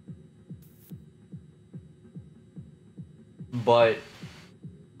 But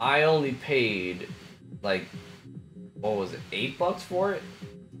I only paid like, what was it, 8 bucks for it?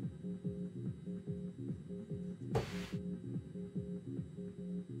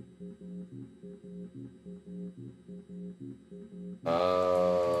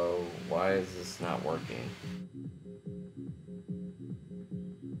 Why is this not working?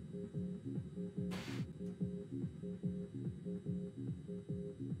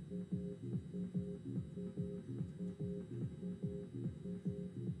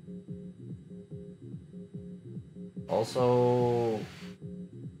 Also,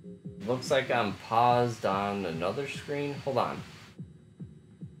 looks like I'm paused on another screen. Hold on.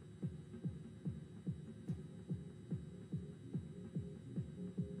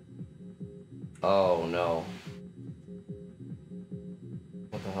 Oh no.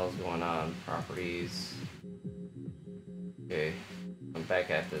 What the hell's going on? Properties. Okay, I'm back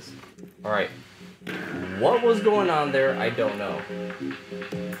at this. Alright. What was going on there? I don't know.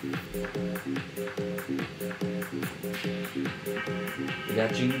 We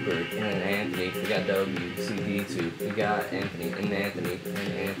got G-Bird and Anthony. We got WCD2. We got Anthony and Anthony and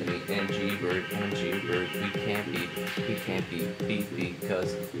Anthony and G-Bird and G-Bird. We can't be beat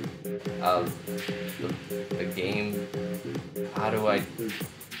because of the game. How do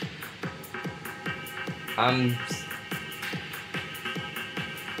I'm...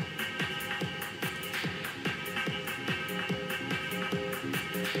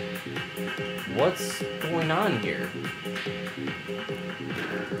 What's going on here?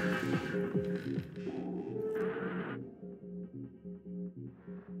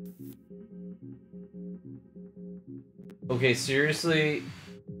 Okay, seriously,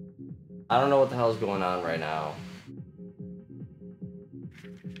 I don't know what the hell's going on right now.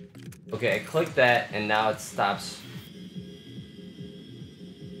 Okay, I clicked that and now it stops.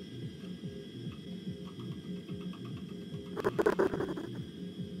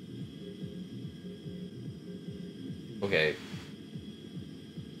 Okay.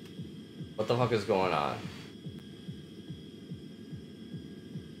 What the fuck is going on?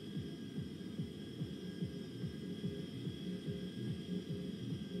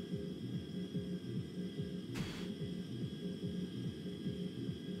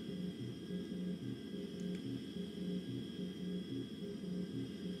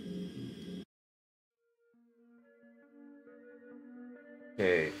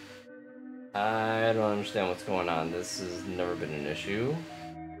 Okay. I don't understand what's going on. This has never been an issue.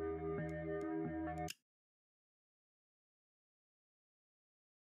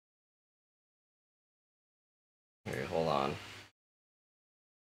 Here, hold on.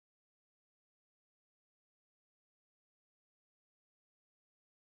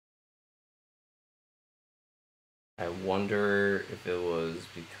 I wonder if it was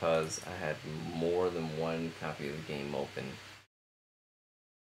because I had more than one copy of the game open.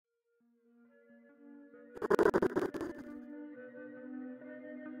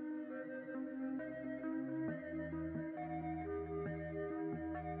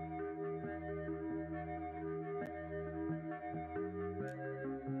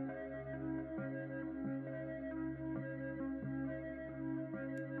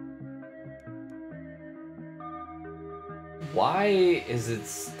 Why is it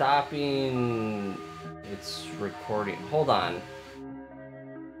stopping its recording? Hold on.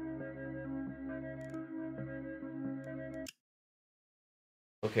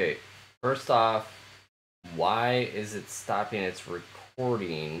 Okay, first off, why is it stopping its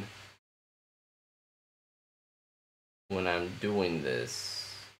recording when I'm doing this?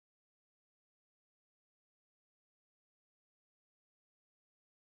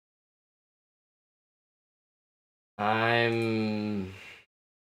 I'm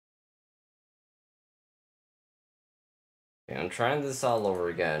trying this all over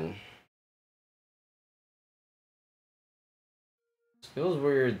again. feels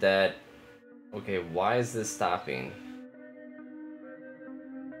weird that... Okay, why is this stopping?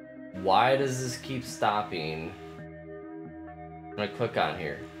 Why does this keep stopping? I'm gonna click on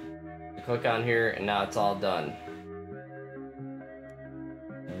here. I click on here and now it's all done.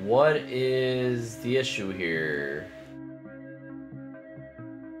 What is the issue here?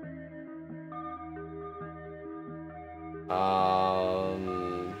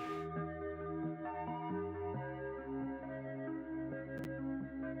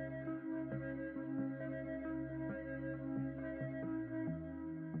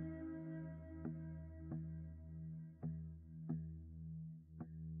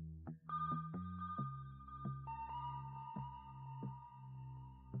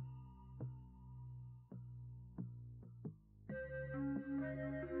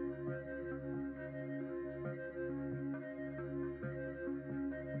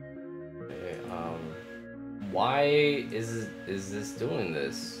 Why is this doing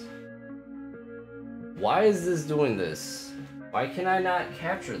this? Why is this doing this? Why can I not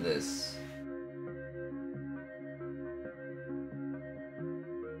capture this?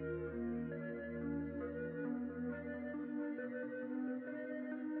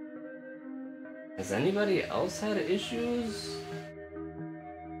 Has anybody else had issues?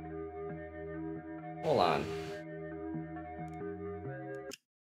 Hold on.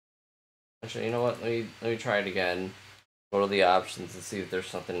 Actually, you know what? Let me try it again. Go to the options and see if there's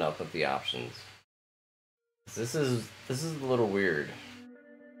something up with the options. This is a little weird.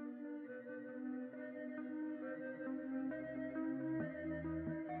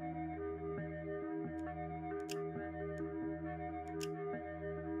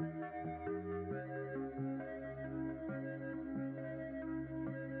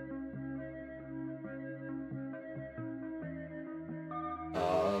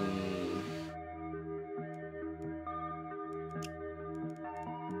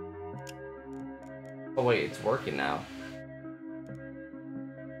 Oh wait, it's working now.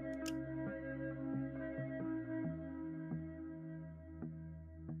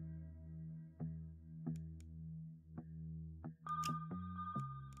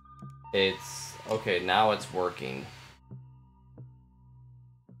 It's okay, now it's working.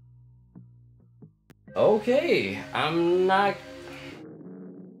 Okay, I'm not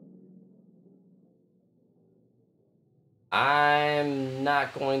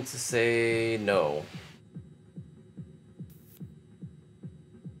going to say no.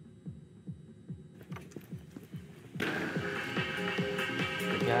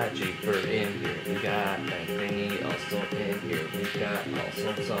 We got Jeeper in here, we got that thingy also in here, we got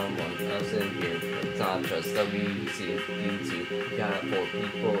also someone else in here. It's not just that we see YouTube. We got 4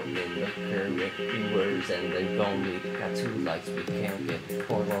 people in the current viewers and they only got 2 likes. We can't get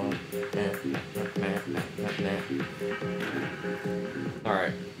more on.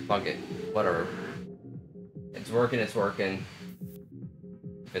 Alright, fuck it. Whatever. It's working, it's working.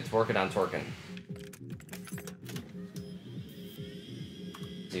 If it's working, I'm twerking.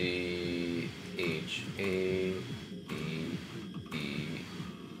 D H A D D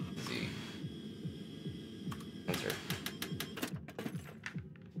Z. Enter.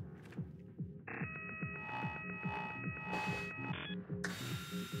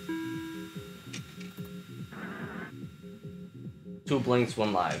 Two blinks,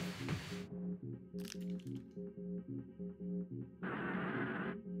 one live.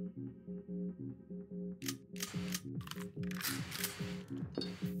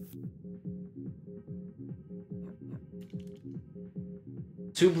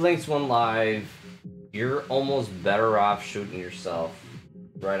 Two blinks, one live. You're almost better off shooting yourself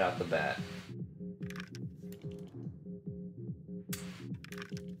right off the bat.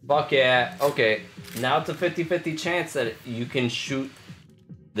 Fuck yeah. Okay, now it's a 50-50 chance that you can shoot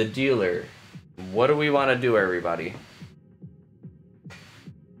the dealer. What do we want to do, everybody?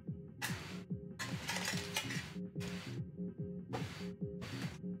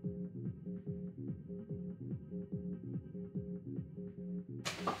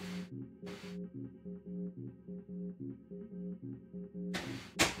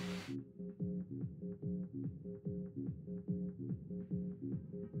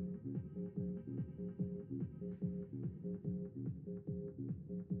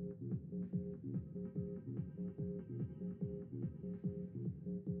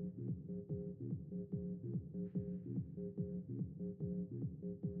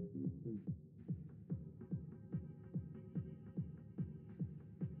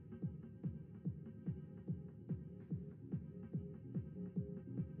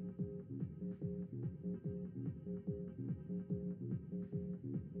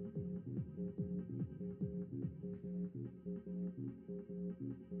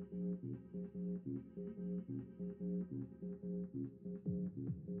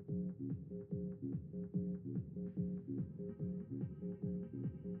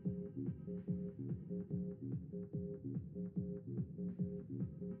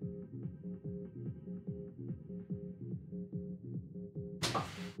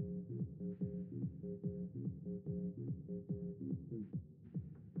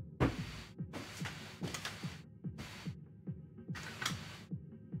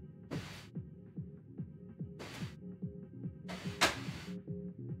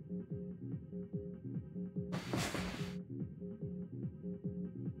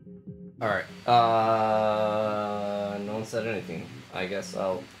 Alright, no one said anything. I guess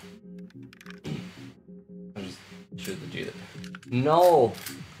I'll just shoot the dealer. No!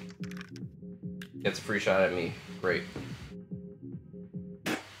 Gets a free shot at me. Great.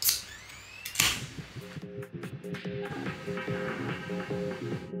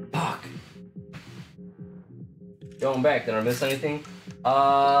 Fuck! Going back, did I miss anything?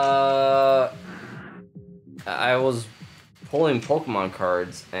 I was pulling Pokemon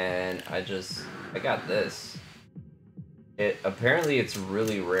cards and I got this. Apparently it's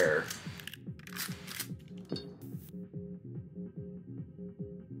really rare.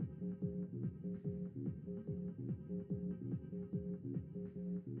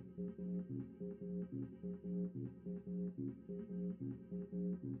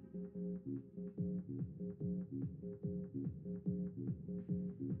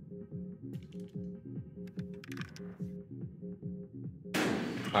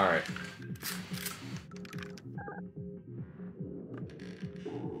 Alright.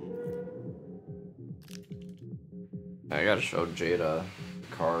 I gotta show Jada the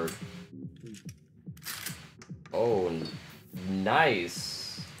card. Oh,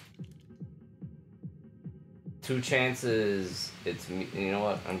 nice. 2 chances. It's me. You know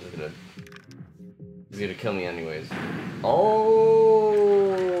what? I'm just gonna. He's gonna kill me anyways. Oh.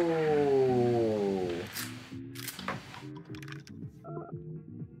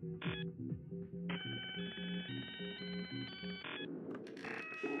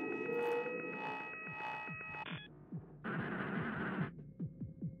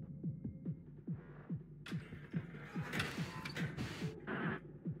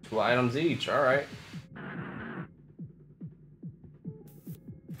 Two items each, alright.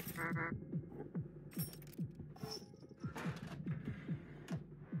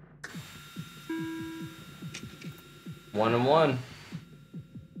 One and one.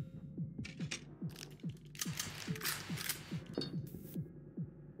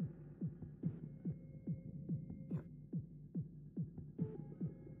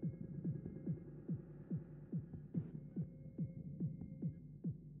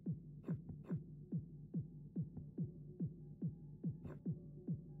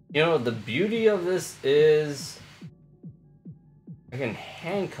 You know, the beauty of this is I can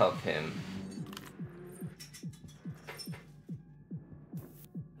handcuff him.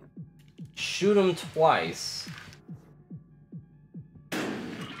 Shoot him twice. I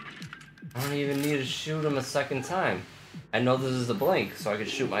don't even need to shoot him a second time. I know this is a blank, so I can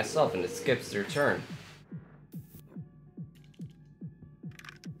shoot myself and it skips their turn.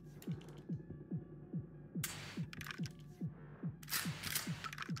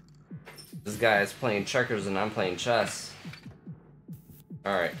 This guy is playing checkers and I'm playing chess.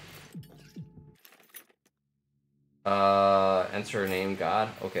 Alright. Enter a name, God.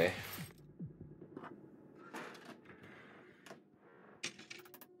 Okay.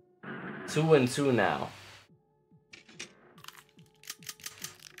 Two and two now.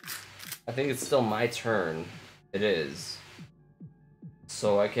 I think it's still my turn. It is.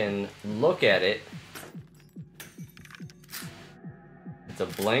 So I can look at it. It's a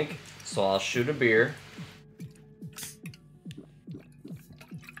blank, so I'll shoot a beer.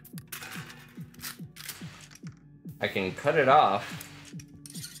 I can cut it off.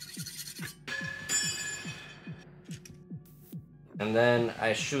 And then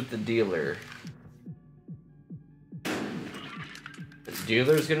I shoot the dealer. The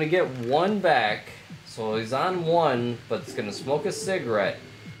dealer's gonna get one back, so he's on one, but it's gonna smoke a cigarette.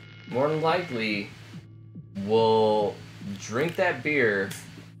 More than likely, will drink that beer.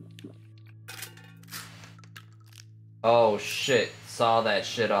 Oh shit, saw that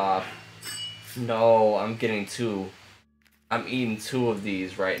shit off. No, I'm getting two. I'm eating two of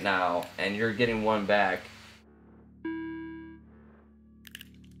these right now, and you're getting one back.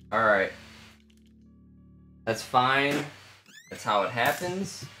 Alright. That's fine. That's how it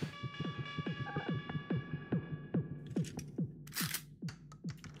happens.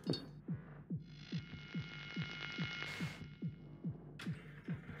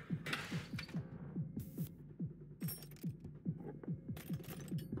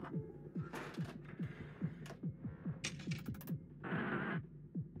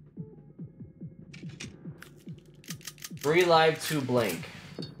 3 live, 2 blink.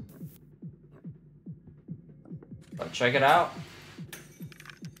 But check it out.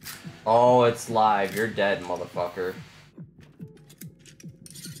 Oh, it's live. You're dead, motherfucker.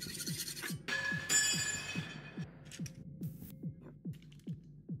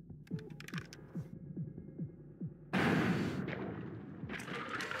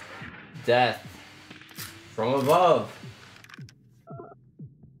 Death from above.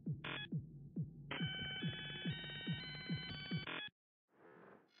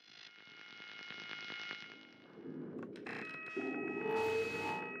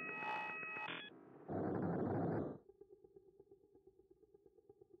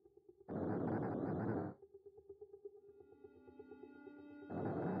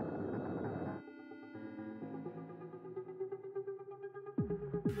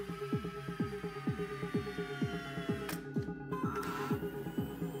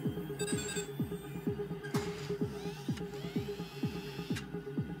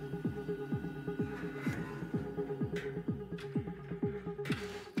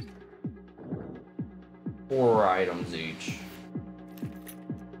 Four items each.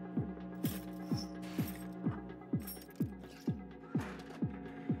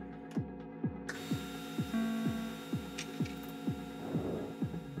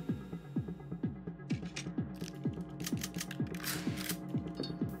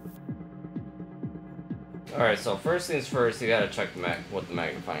 Alright, so first things first, you gotta check with the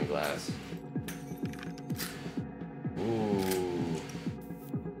magnifying glass. Ooh.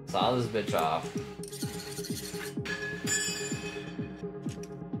 Saw this bitch off.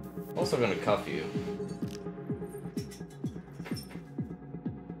 Also gonna cuff you.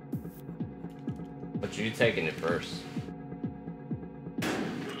 But you taking it first.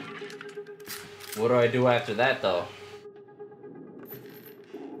 What do I do after that, though?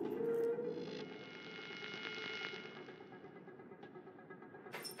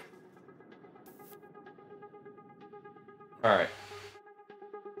 Alright.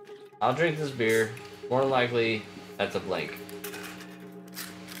 I'll drink this beer. More than likely, that's a blink.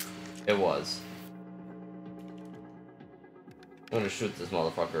 It was. I'm gonna shoot this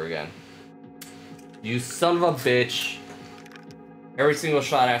motherfucker again. You son of a bitch. Every single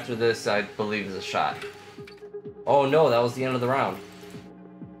shot after this, I believe, is a shot. Oh no, that was the end of the round.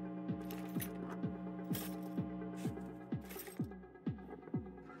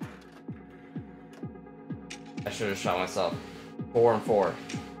 I should have shot myself. 4 and 4.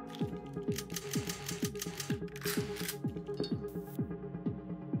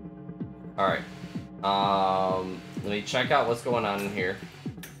 Alright. Let me check out what's going on in here.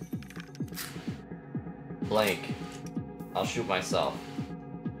 Blank. I'll shoot myself.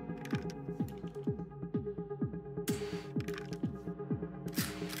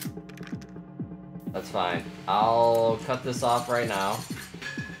 That's fine. I'll cut this off right now.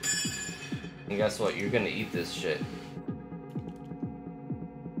 And guess what? You're gonna eat this shit.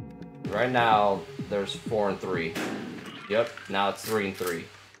 Right now, there's 4 and 3. Yep, now it's 3 and 3.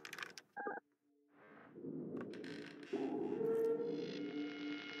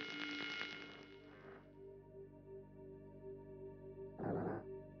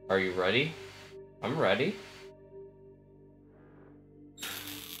 Are you ready? I'm ready.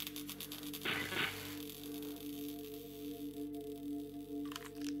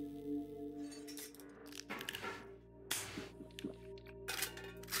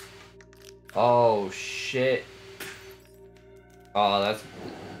 Oh shit. Oh, that's...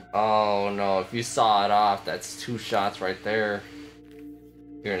 Oh no, if you saw it off, that's 2 shots right there.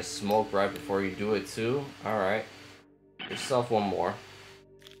 You're gonna smoke right before you do it too? Alright. Give yourself one more.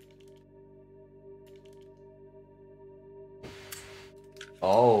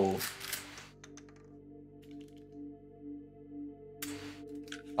 Oh.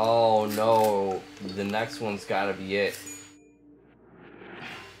 Oh no. The next one's gotta be it.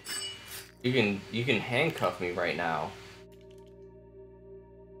 You can handcuff me right now.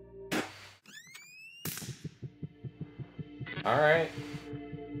 Alright.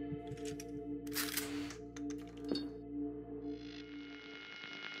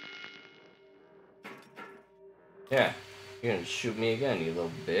 Yeah. You're gonna shoot me again, you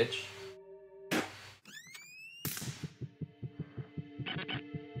little bitch.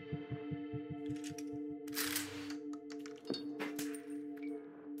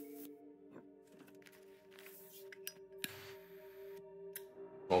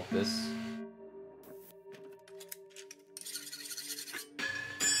 Smoke this.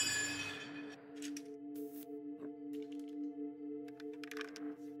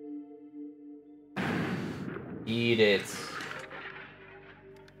 Eat it.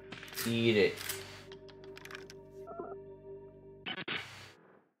 Eat it.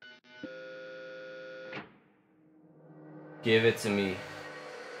 Give it to me.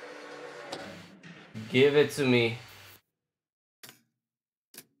 Give it to me.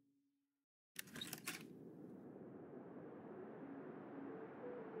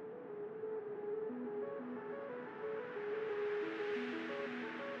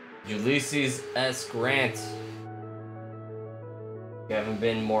 Ulysses S. Grant. You haven't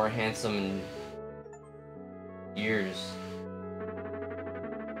been more handsome in years.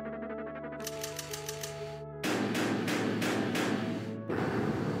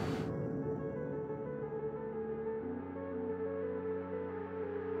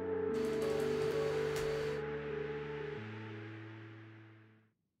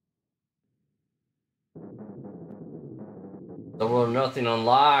 Double or nothing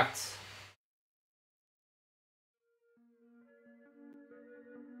unlocked.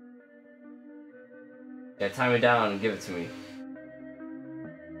 Yeah, time it down and give it to me.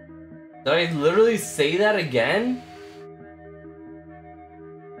 Did I literally say that again?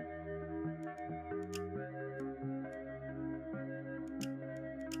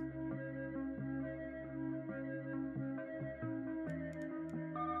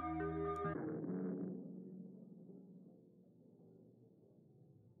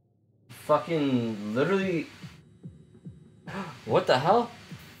 Fucking literally. What the hell?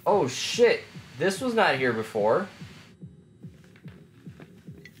 Oh shit. This was not here before.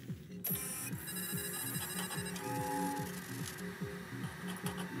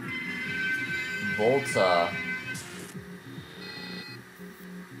 Volta.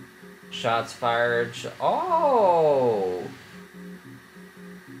 Shots fired. Oh!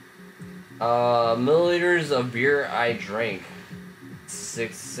 Milliliters of beer I drank.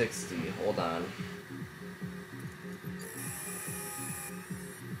 660. Hold on.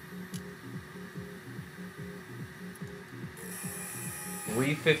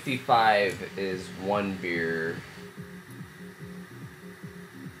 $3.55 is one beer.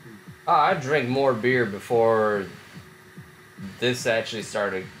 Oh, I drank more beer before this actually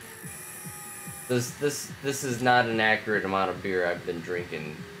started. This is not an accurate amount of beer I've been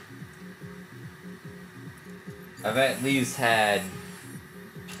drinking. I've at least had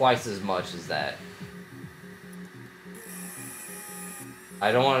twice as much as that.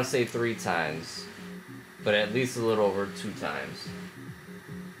 I don't want to say 3 times, but at least a little over 2 times.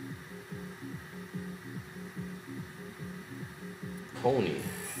 Tony.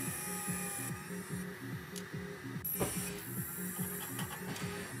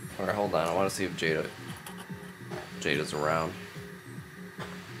 Alright, hold on. I want to see if Jada's around.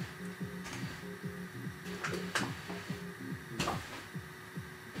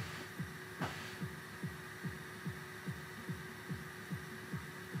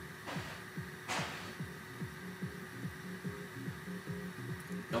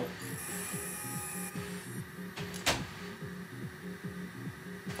 Nope.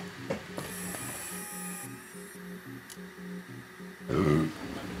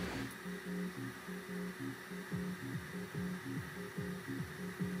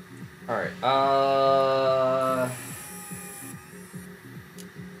 Alright, I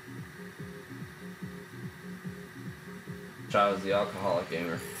was the alcoholic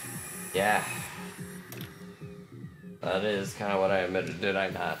gamer. Yeah. That is kind of what I admitted, did I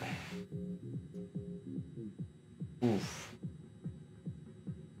not? Oof.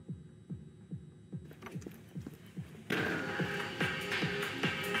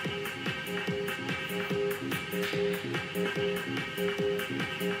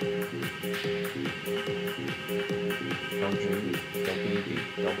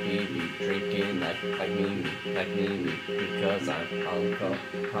 Don't be drinking like me, because I'm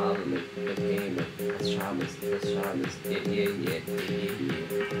alcoholic, the gamer, that's Shabbos, yeah.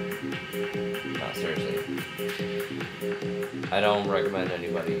 No, seriously. I don't recommend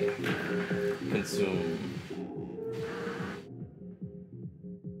anybody consume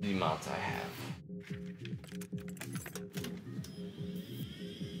the amount I have.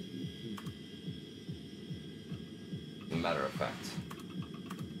 As a matter of fact,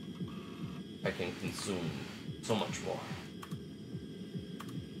 I can consume so much more.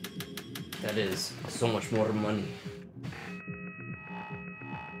 That is so much more money.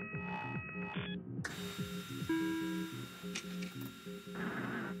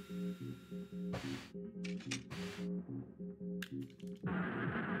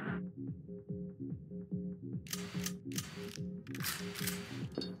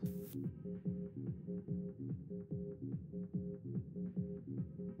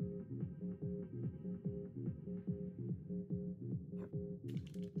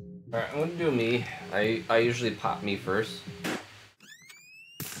 Alright, I'm gonna do me. I usually pop me first.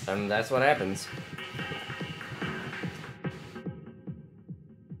 And that's what happens.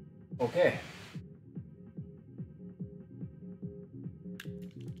 Okay.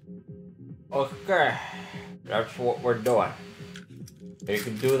 Okay. That's what we're doing. You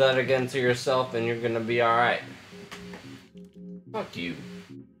can do that again to yourself and you're gonna be alright. Fuck you.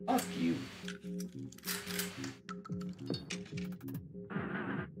 Fuck you.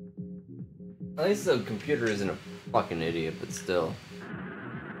 At least the computer isn't a fucking idiot, but still.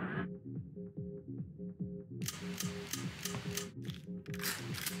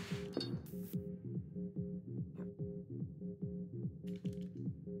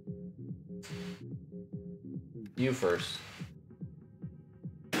 You first.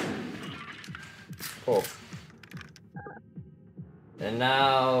 Cool. And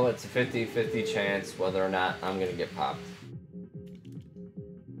now it's a 50-50 chance whether or not I'm gonna get popped.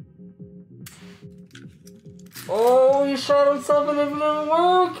 Oh, he shot himself and it didn't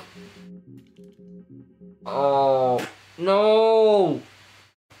work! Oh, no!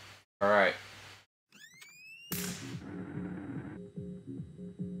 Alright.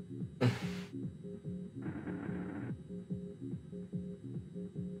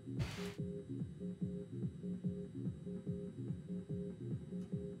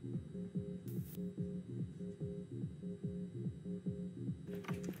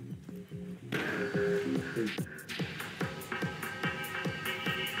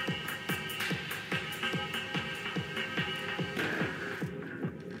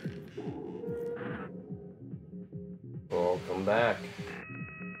 Welcome back.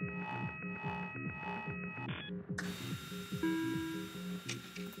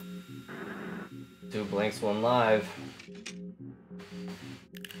 Two blanks, one live.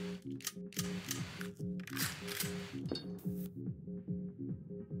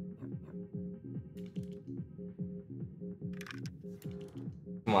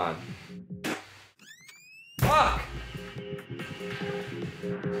 Come on. Fuck!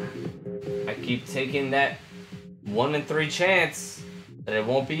 I keep taking that 1 in 3 chance that it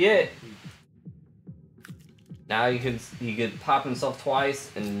won't be it. Now he could pop himself twice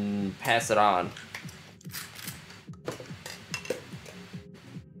and pass it on.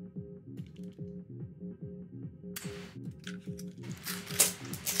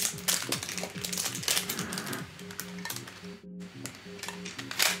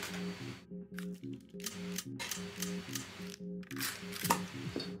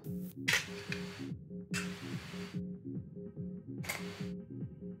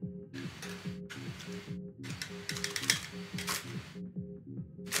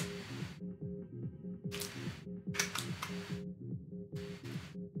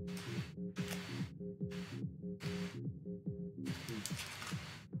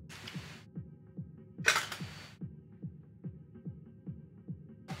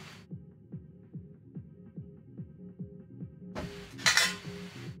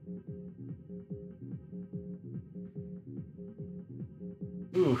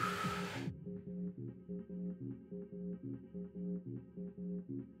 Oof.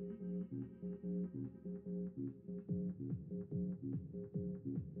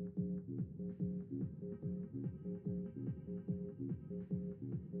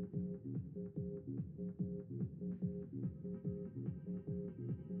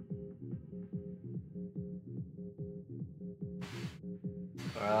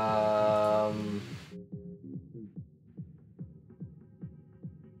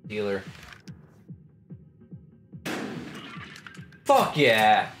 Dealer. Fuck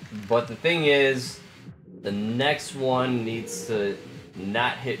yeah! But the thing is, the next one needs to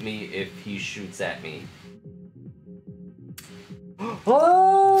not hit me if he shoots at me.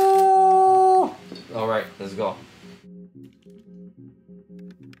 Oh! Alright, let's go.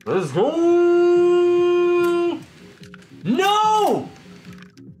 Let's go! No!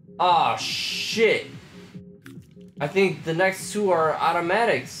 Ah, shit. I think the next two are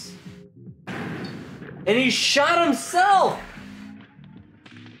automatics. And he shot himself!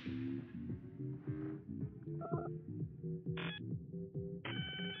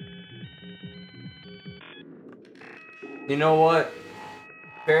 You know what?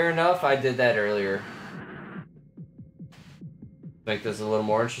 Fair enough, I did that earlier. Make this a little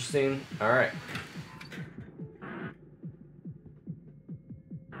more interesting. Alright.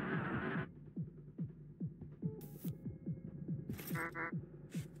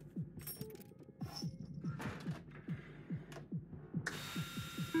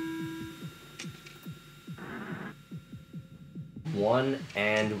 One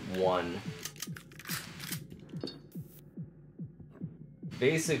and one.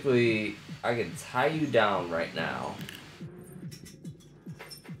 Basically, I can tie you down right now.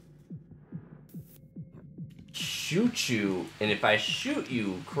 shoot you, and if I shoot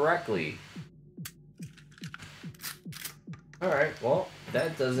you correctly... Alright, well,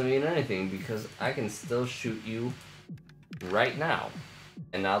 that doesn't mean anything, because I can still shoot you right now.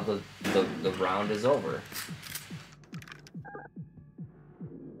 And now the round is over.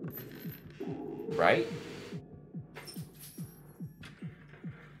 Right?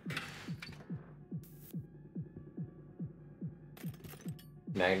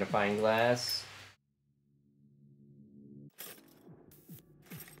 Magnifying glass.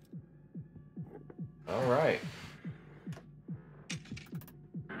 All right.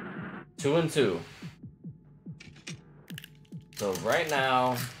 2 and 2. So right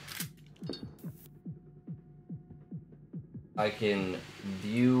now, I can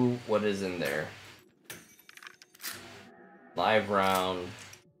view what is in there. Live round.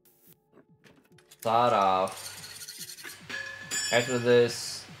 Sawed off. After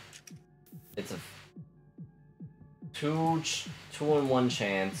this, it's a 2 and 1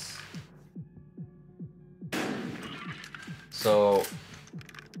 chance. So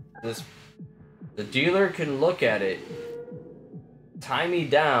the dealer can look at it, tie me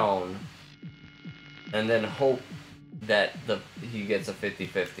down, and then hope that he gets a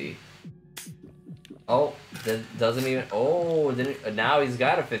 50-50. Oh, that doesn't even. Oh, now he's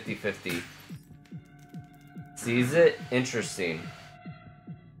got a 50-50. Sees it? Interesting.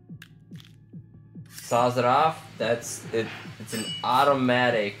 Saws it off. That's it. It's an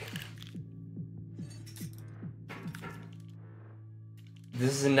automatic.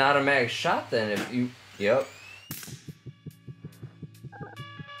 This is an automatic shot then if you... Yep.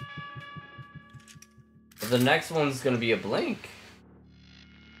 The next one's gonna be a blink.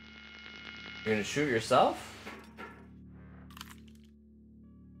 You're gonna shoot yourself?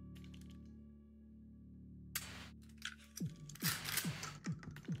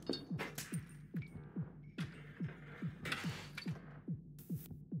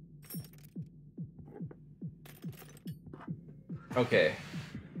 Okay.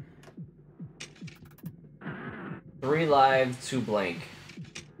 3 live, 2 blank.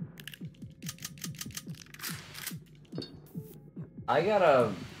 I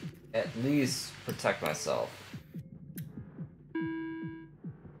gotta at least protect myself.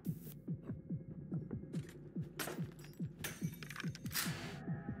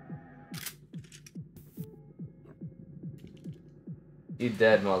 You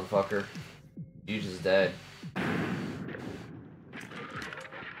dead, motherfucker. You just dead.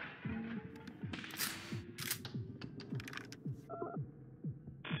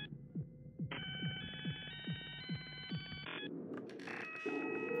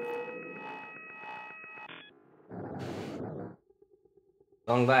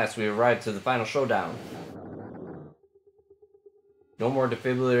 Long last, we arrived to the final showdown. No more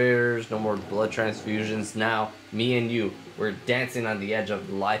defibrillators, no more blood transfusions. Now, me and you, we're dancing on the edge of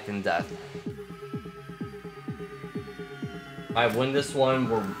life and death. If I win this one,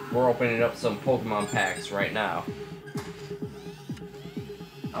 we're opening up some Pokemon packs right now.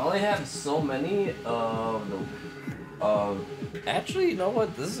 I only have so many of the... actually, you know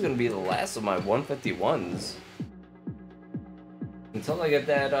what? This is gonna be the last of my 151s. Until I get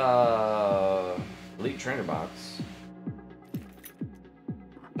that, Elite Trainer box.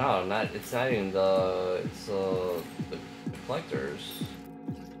 No, it's not even the collectors.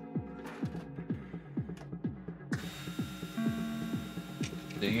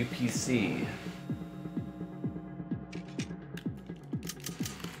 The UPC.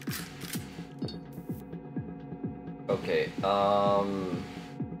 Okay,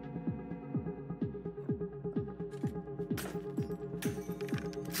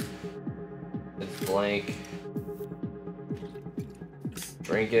 it's blank.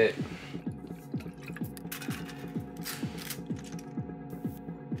 Drink it.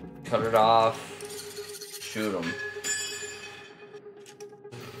 Cut it off. Shoot him.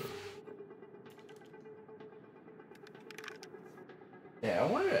 Yeah, I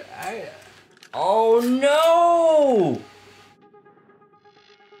wonder. Oh no!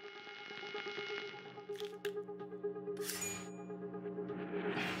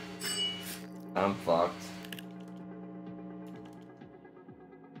 I'm fucked.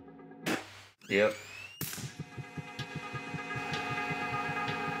 Yep.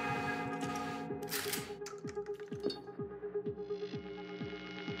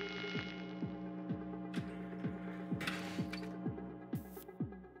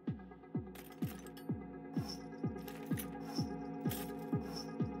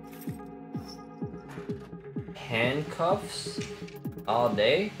 Handcuffs all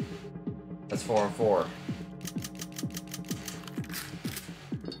day? That's 4 and 4.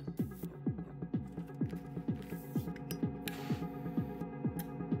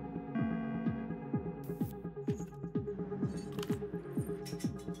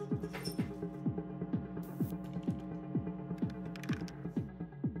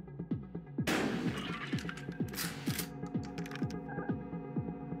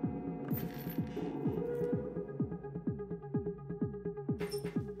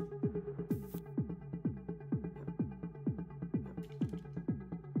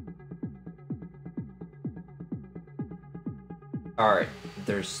 Alright,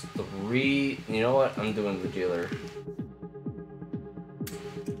 there's 3. You know what? I'm doing the dealer.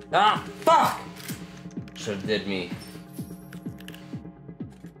 Ah, fuck! Should've did me.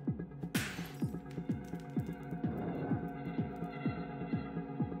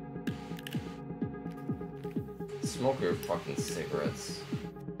 Smoke your fucking cigarettes.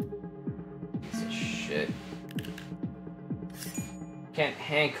 Piece of shit. Can't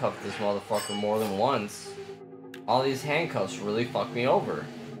handcuff this motherfucker more than once. All these handcuffs really fuck me over.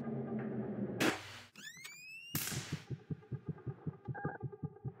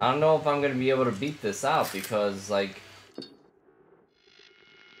 I don't know if I'm gonna be able to beat this out because, like,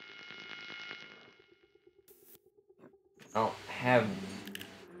 I don't have.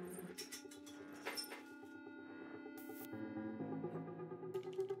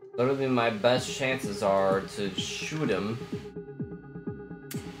 Literally, my best chances are to shoot him.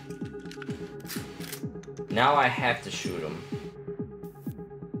 Now I have to shoot him.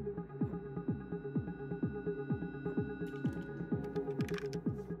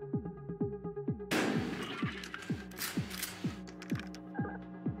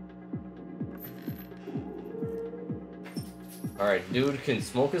 Alright, dude can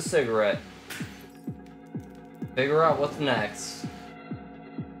smoke a cigarette. Figure out what's next.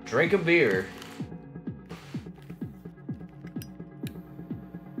 Drink a beer.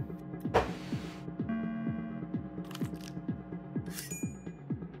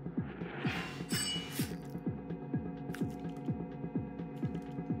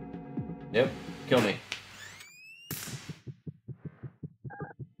 Yep, kill me.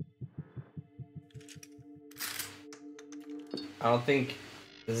 I don't think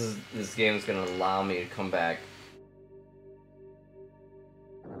this game is gonna allow me to come back.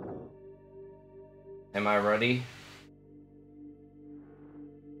 Am I ready?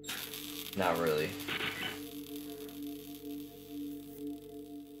 Not really.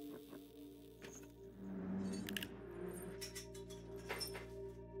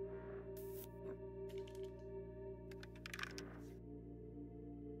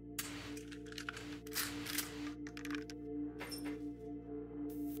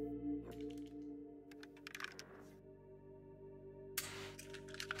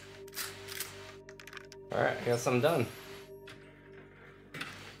 Alright, I guess I'm done.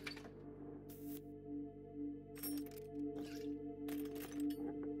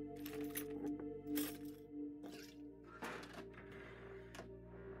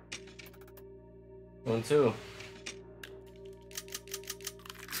 One, two.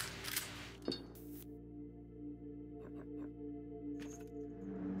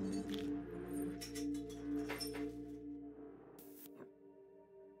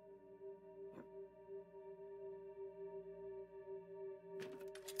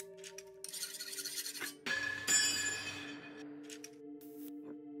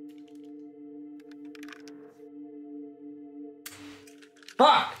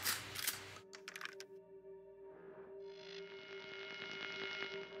 Fuck!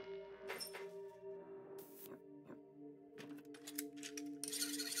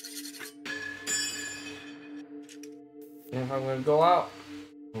 And if I'm gonna go out,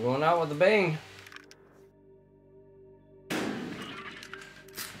 I'm going out with a bang.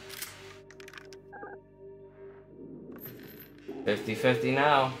 $50-50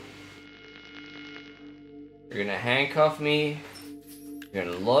 now. You're gonna handcuff me. You're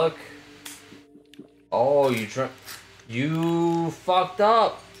gonna look. Oh, you fucked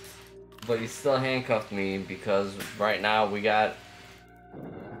up. But you still handcuffed me because right now we got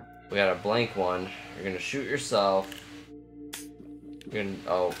a blank one. You're gonna shoot yourself.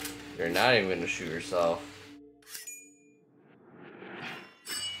 Oh, you're not even gonna shoot yourself.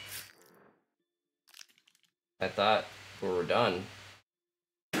 I thought we were done.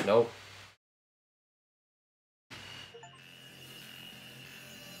 Nope.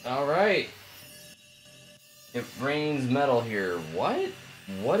 Alright. It rains metal here. What?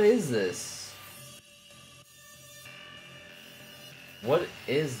 What is this? What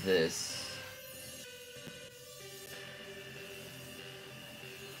is this?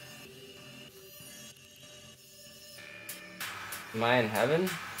 Am I in heaven?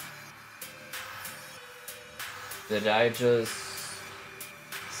 Did I just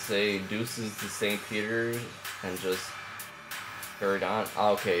say deuces to St. Peter and just carried on?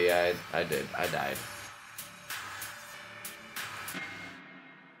 Okay, yeah, I did. I died.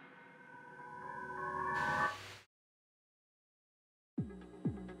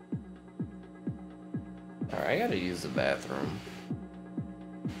 Alright, I gotta use the bathroom.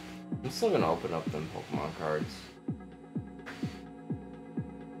 I'm still gonna open up them Pokemon cards.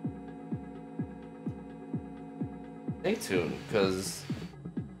 Stay tuned, because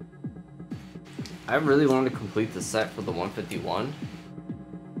I really want to complete the set for the 151.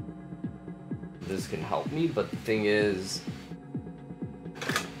 This can help me, but the thing is,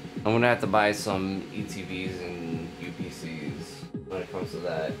 I'm gonna have to buy some ETBs and UPCs when it comes to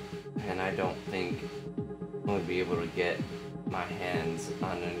that, and I don't think I'm gonna be able to get my hands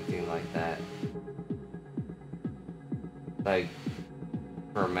on anything like that. Like,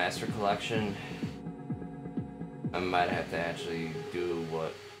 for a master collection, I might have to actually do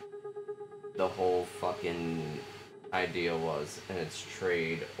what the whole fucking idea was, and it's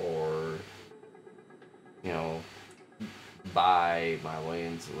trade or, you know, buy my way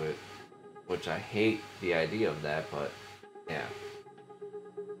into it, which I hate the idea of that, but yeah.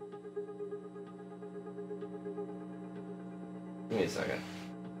 Give me a second.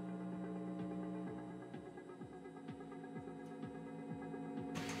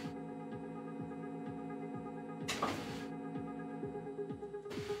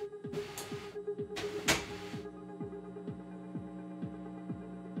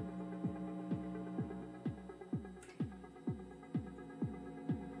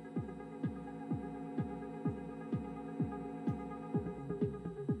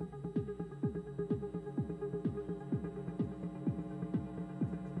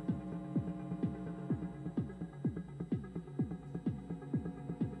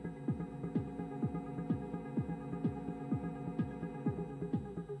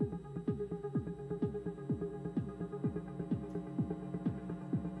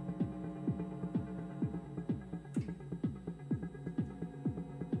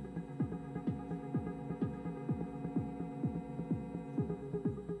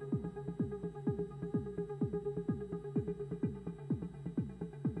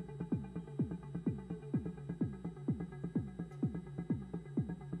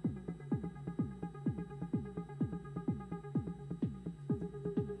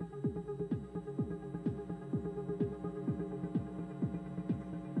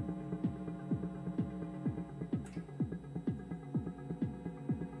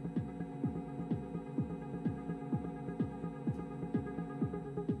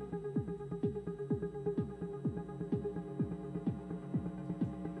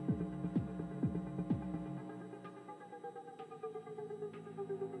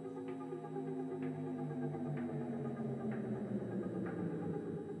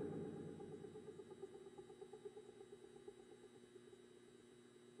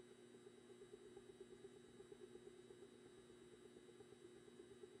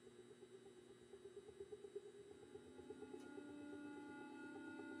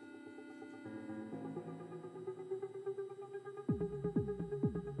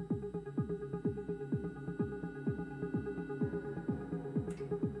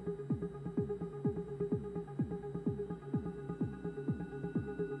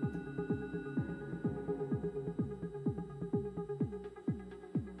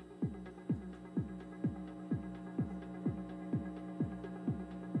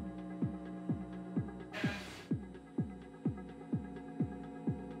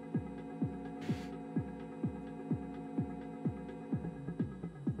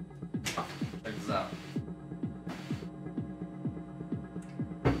 Check this out.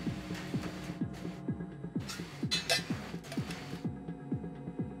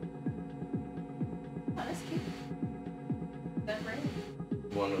 Oh, that's cute. That rare?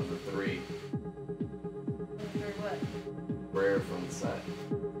 One of the three Rare what? rare from the set.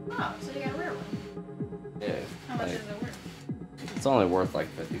 Oh, so you got a rare one. Yeah. How much like, is it worth? it's only worth like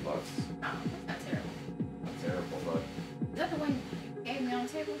 $50. Oh, that's not terrible. Not terrible, but Is that the one you gave me on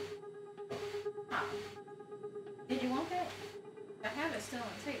the table? Oh. Did you want that? I have it still on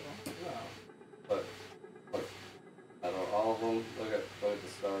the table. no. But look, out of all of them, look at the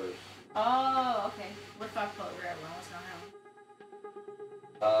stars. Oh, okay. What if I put a rare one? What's gonna happen?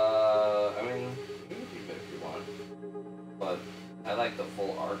 I mean, you can keep it if you want. But I like the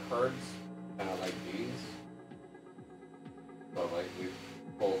full art cards, kind of like these. So like we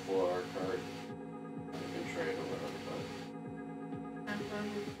pull full art card, you can trade or whatever.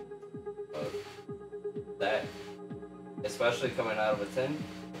 But that, especially coming out of a tin,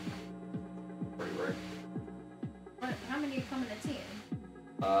 pretty rare. What? How many come in a 10?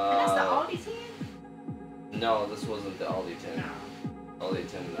 And Uh, that's the Aldi 10? no, this wasn't the Aldi tin. No. Aldi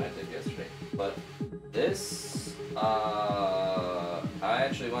tin that I did yesterday. But this, I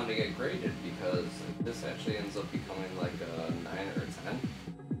actually wanted to get graded because this actually ends up becoming like a 9 or 10.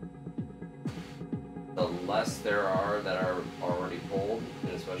 The less there are that are already pulled,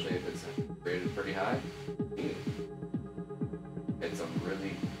 and especially if it's graded pretty high, it's a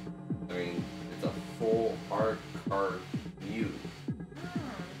really, I mean, it's a full art card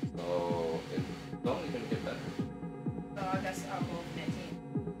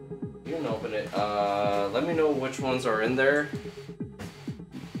which ones are in there.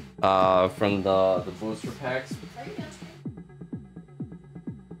 From the booster packs. Are you done streaming?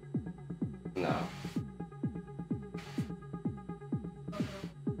 No.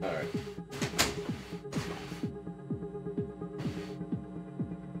 All right.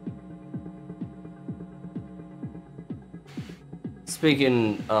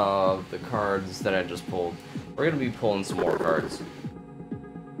 Speaking of the cards that I just pulled, we're gonna be pulling some more cards.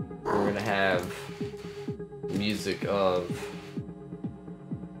 We're gonna have music of.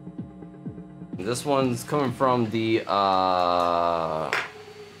 This one's coming from the Alakazam,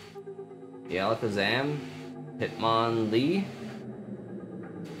 Hitmonlee.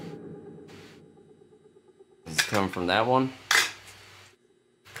 This is coming from that one.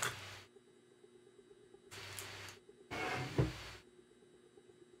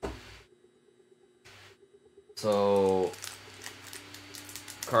 So,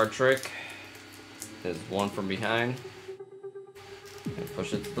 card trick is one from behind and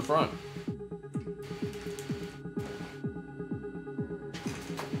push it to the front.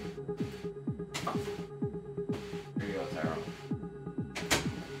 Here you go, Taro.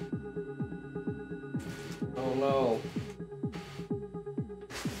 Oh no.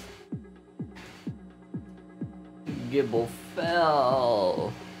 Gibble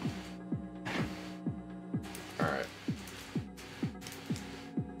fell. Alright.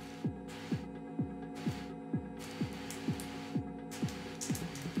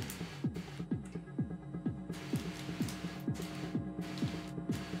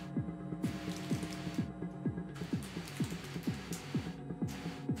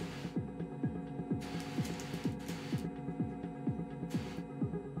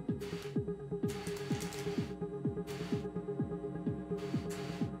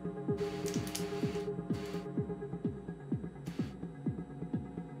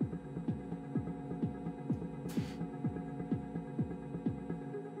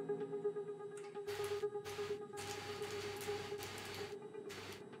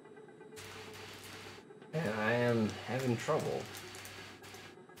 And I am having trouble.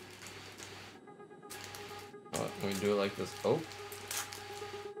 Let me do it like this. Oh.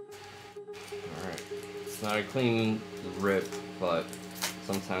 Alright. It's not a clean rip, but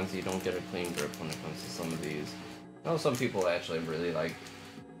sometimes you don't get a clean grip when it comes to some of these. I know some people actually really like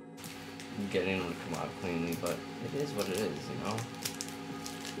getting them to come out cleanly, but it is what it is, you know?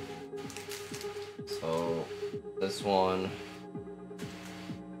 So, this one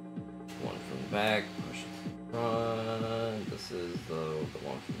from the back, push it to the front. This is the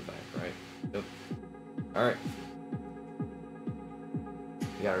one from the back, right? Yep. Alright.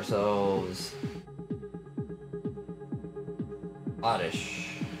 We got ourselves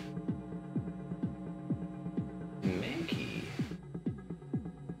Oddish. Mankey.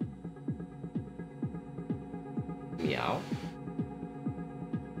 Meow.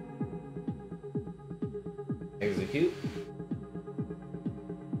 Execute.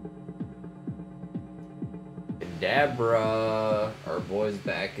 Kadabra. Our boy's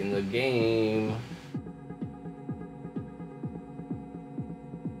back in the game.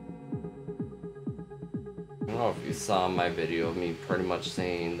 I don't know if you saw my video of me pretty much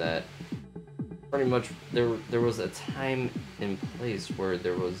saying that there was a time and place where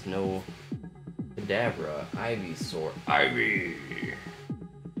there was no Kadabra, Ivysaur, Ivy.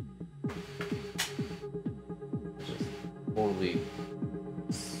 Just totally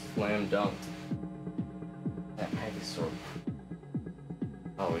slam dunked that Ivysaur.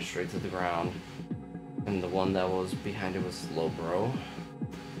 Oh, straight to the ground. And the one that was behind it was Slowbro.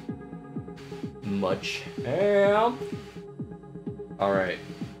 Much help. Alright.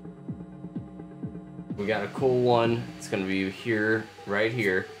 We got a cool one. It's gonna be here, right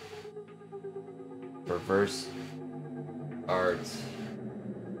here. Reverse art.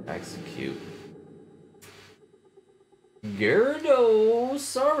 Execute.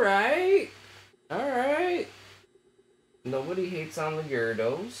 Gyarados, alright. Alright. Nobody hates on the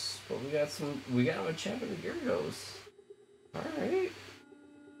Gyarados, but we got a champion of Gyarados. Alright.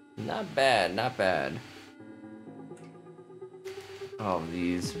 Not bad, not bad. Oh,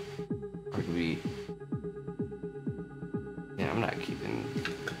 these are gonna be. Yeah, I'm not keeping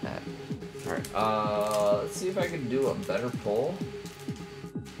that. Alright, let's see if I can do a better pull.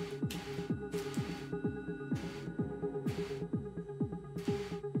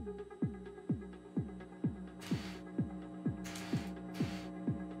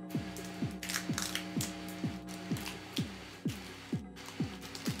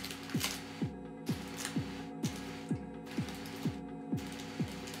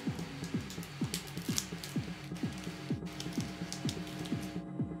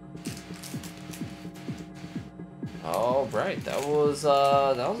 right, that was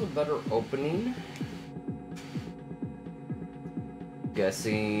a better opening.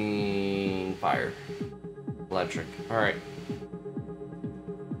 Guessing fire. Electric. Alright.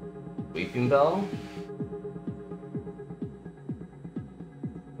 Weeping Bell.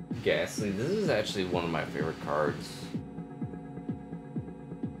 Ghastly. This is actually one of my favorite cards.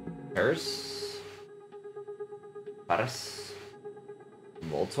 Paris. Paris.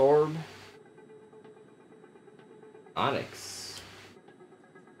 Voltorb. Onyx.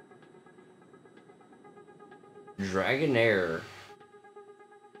 Dragonair.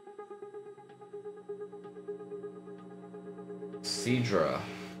 Seadra.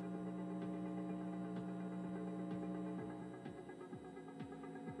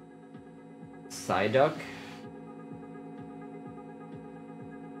 Psyduck.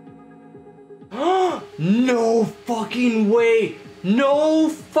 No fucking way! No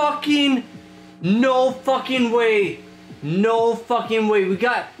fucking way! No fucking way! We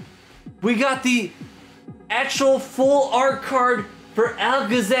got the actual full art card for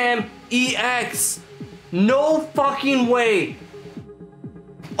Alakazam EX! No fucking way!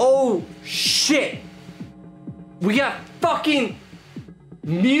 Oh shit! We got fucking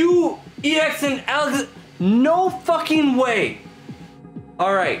Mew EX and Alakazam. No fucking way!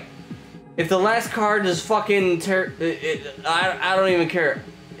 Alright. If the last card is fucking I don't even care.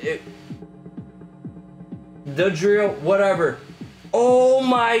 Dodrio, whatever. Oh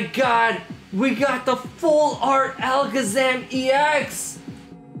my god! We got the full art Alakazam EX!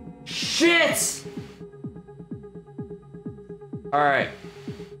 Shit! Alright.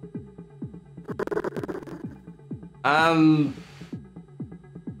 I'm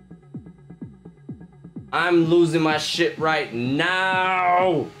losing my shit right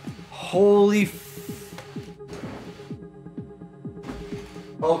now! Holy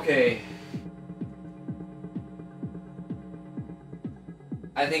Okay.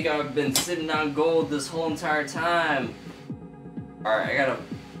 I think I've been sitting on gold this whole entire time. Alright, I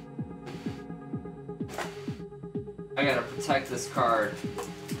gotta protect this card.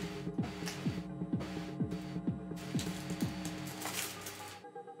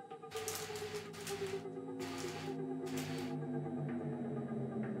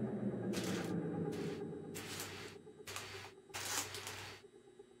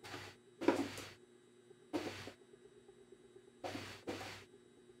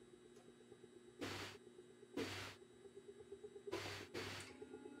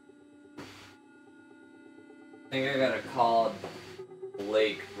 I think I gotta call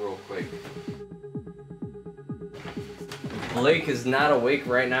Blake real quick. Blake is not awake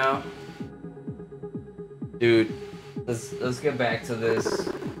right now. Dude, let's get back to this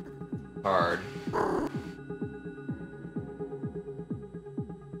card.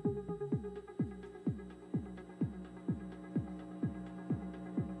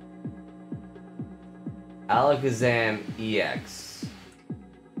 Alakazam EX.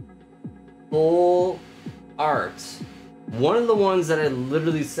 Full art. One of the ones that I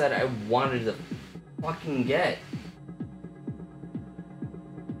literally said I wanted to fucking get.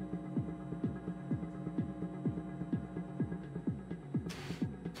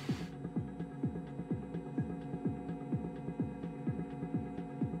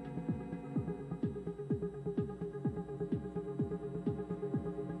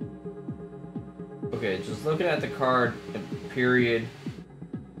 Okay, just looking at the card, period.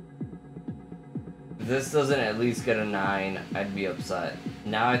 If this doesn't at least get a 9, I'd be upset.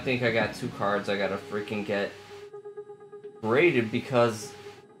 Now I think I got 2 cards I gotta freaking get graded because...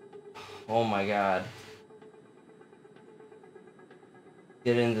 Oh my god.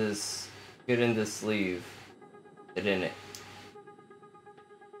 Get in this sleeve. Get in it.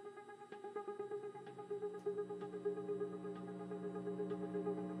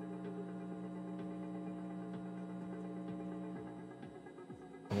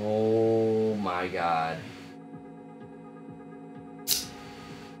 Oh my god.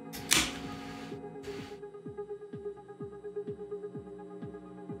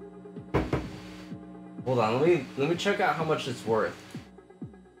 Hold on, let me check out how much it's worth.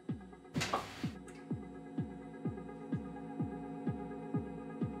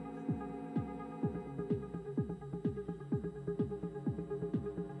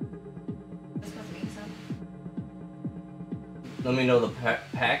 Let me know the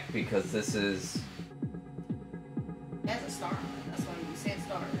pack because this is... It has a star on it. That's why you said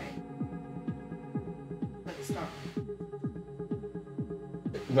star, right? Like a star.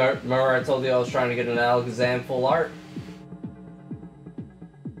 Remember I told you I was trying to get an Alakazam full art?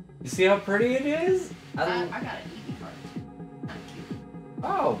 You see how pretty it is? I got an Eevee card. Kind of cute.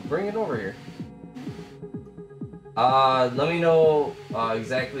 Oh, bring it over here. Let me know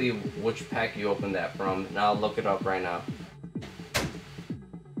exactly which pack you opened that from, and I'll look it up right now.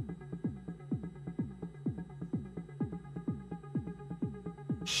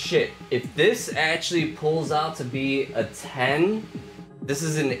 Shit, if this actually pulls out to be a 10, this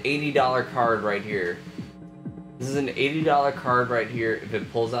is an $80 card right here. This is an $80 card right here if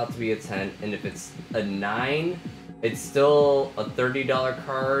it pulls out to be a 10, and if it's a 9, it's still a $30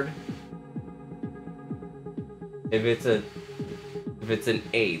 card. If it's an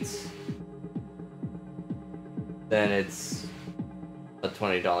 8, then it's a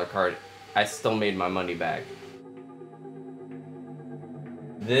 $20 card. I still made my money back.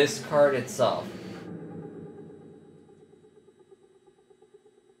 This card itself.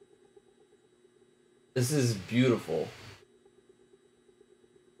 This is beautiful.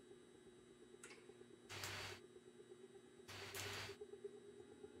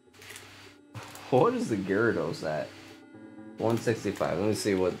 What is the Gyarados at? 165. Let me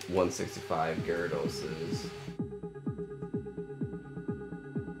see what 165 Gyarados is.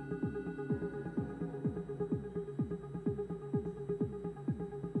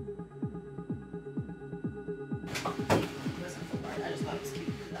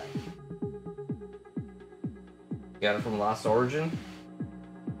 You got it from Lost Origin?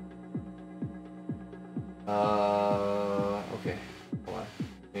 Okay. Hold on.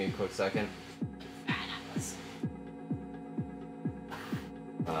 Give me a quick second.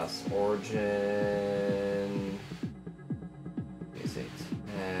 Lost Origin. Let me see.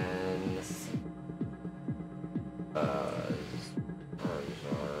 10.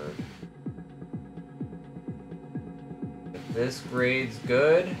 Charizard. If this grade's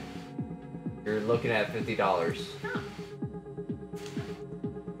good, you're looking at $50.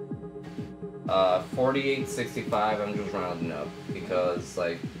 48.65. I'm just rounding up because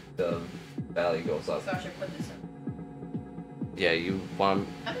like the value goes up. So I should put this in. Yeah, you want?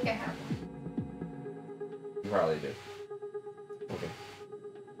 I think I have one. You probably do. Okay.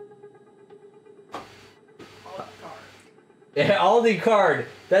 Aldi card. Yeah, Aldi card.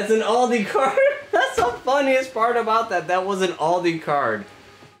 That's an Aldi card. That's the funniest part about that. That was an Aldi card.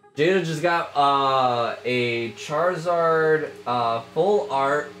 Jada just got a Charizard full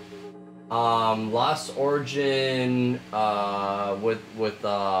art. Lost Origin with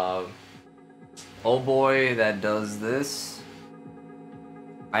oh boy that does this.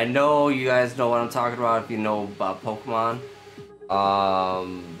 I know you guys know what I'm talking about if you know about Pokemon.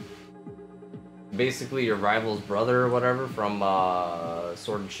 Basically your rival's brother or whatever from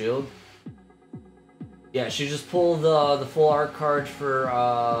Sword and Shield. Yeah, she just pulled the full art card for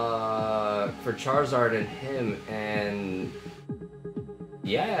Charizard and him, and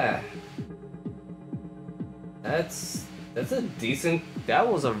yeah. That's a decent. That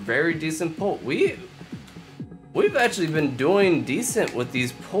was a very decent pull. We've actually been doing decent with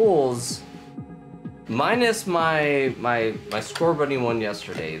these pulls, minus my score bunny one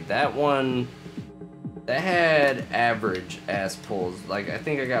yesterday. That one that had average ass pulls. Like I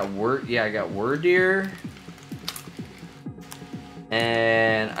think I got I got Wordeer,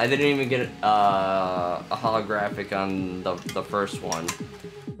 and I didn't even get a holographic on the first one.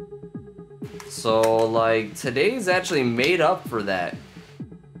 So, like, today's actually made up for that.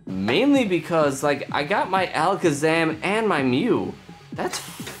 Mainly because, like, I got my Alakazam and my Mew. That's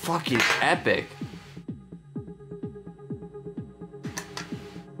fucking epic.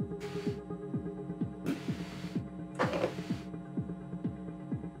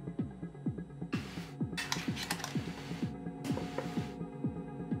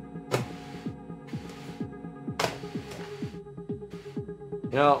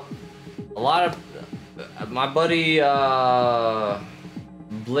 You know, a lot of my buddy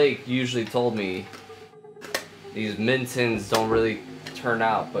Blake usually told me these Mintons don't really turn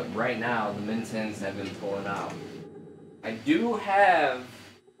out, but right now the Mintons have been pulling out. I do have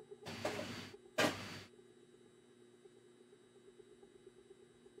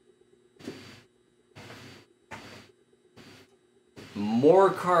more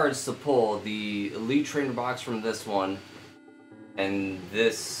cards to pull. The Elite Trainer box from this one, and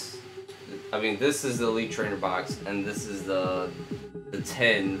this. I mean, this is the Elite Trainer box, and this is the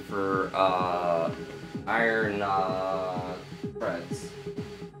 10 for Iron Threads.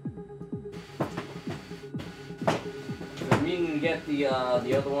 I'm meaning to get the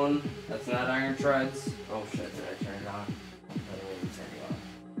other one that's not Iron Threads. Oh shit! Did I turn it on? I didn't turn it on.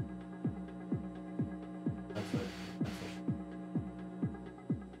 That's what.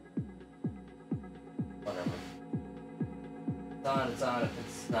 Whatever. It's on. It's on. If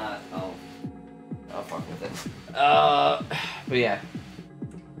it's not, I'll fuck with it. But yeah.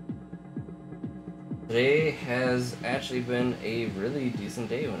 Today has actually been a really decent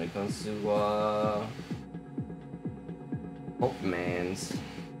day when it comes to Pokemans.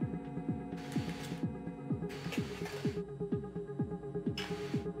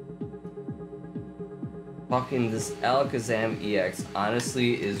 Fucking this Alakazam EX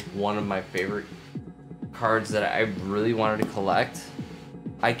honestly is one of my favorite cards that I really wanted to collect.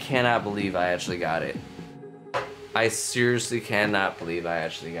 I cannot believe I actually got it. I seriously cannot believe I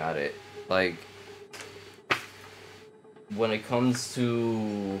actually got it. Like, when it comes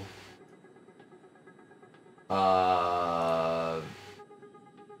to Pokemon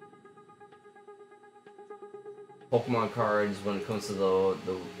cards, when it comes to the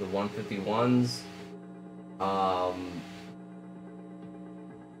 151s,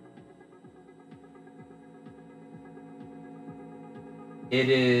 it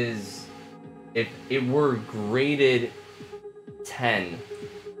is, if it were graded 10,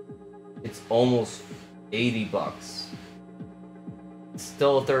 it's almost $80. It's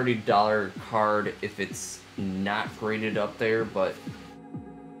still a $30 card if it's not graded up there, but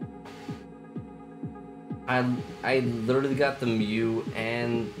I literally got the Mew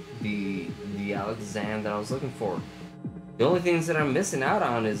and the Alakazam that I was looking for. The only things that I'm missing out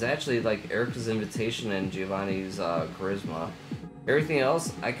on is actually like Erica's Invitation and Giovanni's Charisma. Everything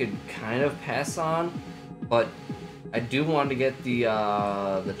else I could kind of pass on, but I do want to get the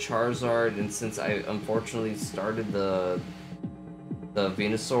Charizard, and since I unfortunately started the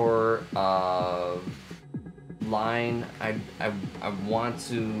Venusaur line, I want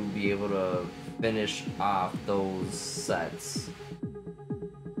to be able to finish off those sets.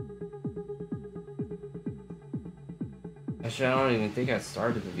 Actually, I don't even think I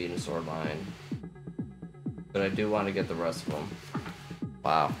started the Venusaur line, but I do want to get the rest of them.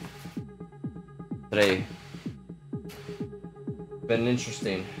 Wow. Today been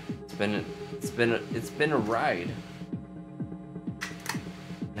interesting. It's been a ride.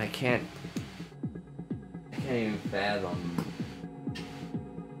 I can't even fathom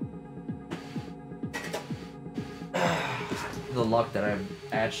the luck that I've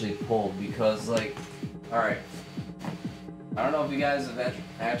actually pulled, because, like, alright, I don't know if you guys have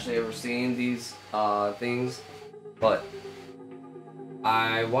actually ever seen these things, but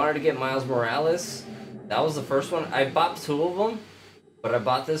I wanted to get Miles Morales. That was the first one. I bought 2 of them, but I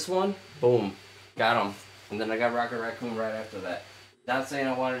bought this one. Boom, got him. And then I got Rocket Raccoon right after that. Not saying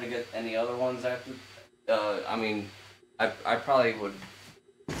I wanted to get any other ones after. I mean, I probably would.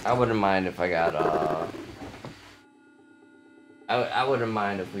 I wouldn't mind if I got I wouldn't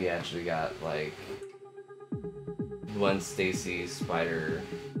mind if we actually got like Gwen Stacy Spider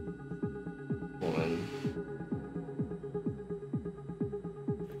Woman.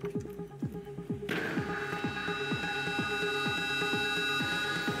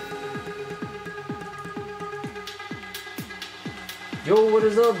 Yo, what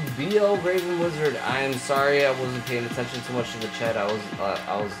is up, BL Raven Wizard? I am sorry I wasn't paying attention too much to the chat. I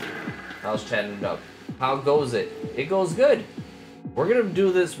was chatting it up. How goes it? It goes good. We're gonna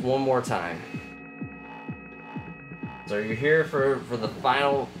do this one more time. So you're here for the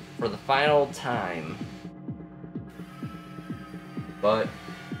final time. But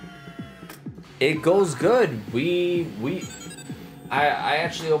it goes good. I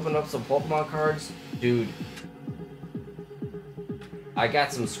actually opened up some Pokemon cards, dude. I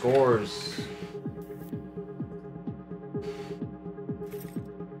got some scores.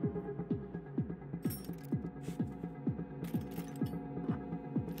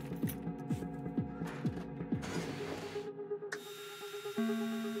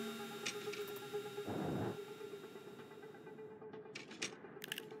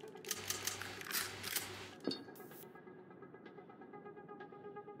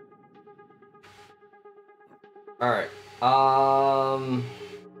 All right.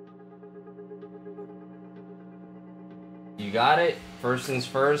 You got it. First things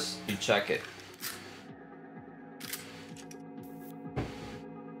first, you check it.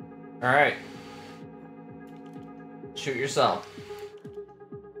 All right. Shoot yourself.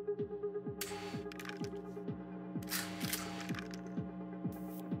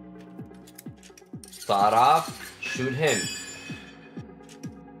 Start off, shoot him.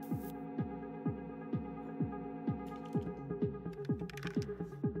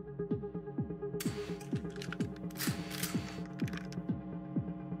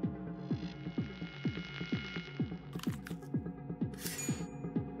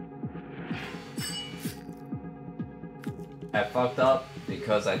 I fucked up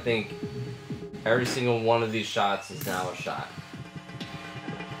because I think every single one of these shots is now a shot.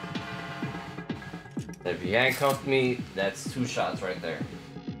 If you handcuffed me, that's 2 shots right there.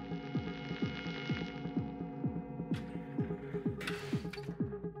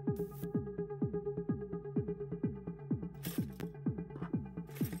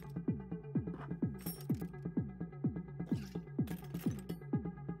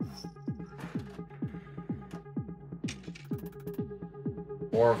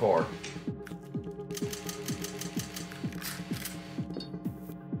 4 and 4.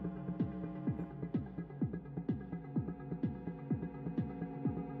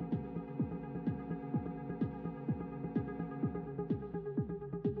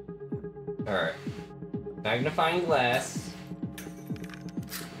 Alright. Magnifying glass.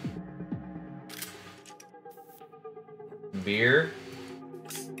 Beer.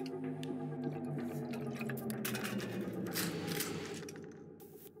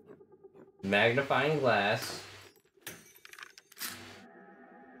 Magnifying glass.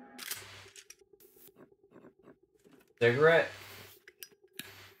 Cigarette.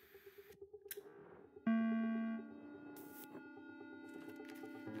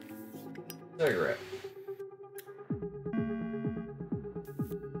 Cigarette.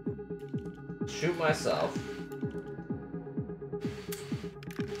 Shoot myself.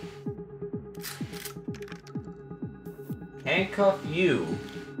 Handcuff you.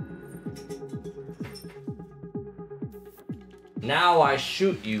 Now I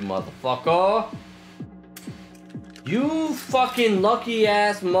shoot you, motherfucker. You fucking lucky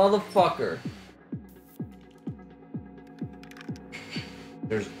ass motherfucker.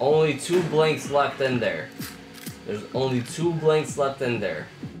 There's only 2 blanks left in there. There's only 2 blanks left in there.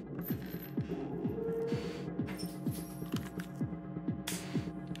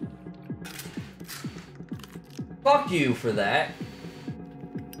 Fuck you for that.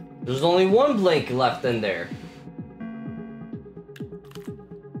 There's only 1 blank left in there.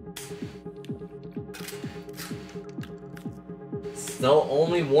 Still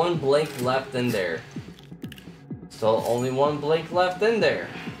only 1 blank left in there. Still only 1 blank left in there.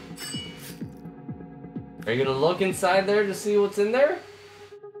 Are you gonna look inside there to see what's in there?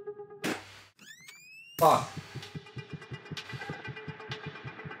 Fuck.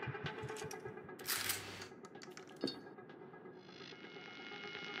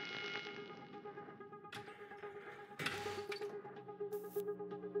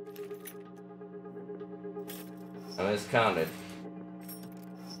 I miscounted.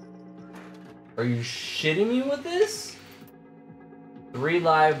 Are you shitting me with this? 3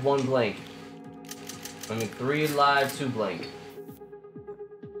 live, 1 blank. I mean 3 live, 2 blank.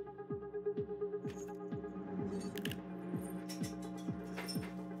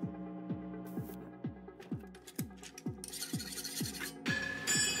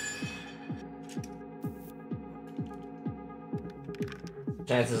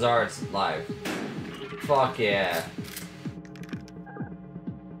 Chances are it's live. Fuck yeah.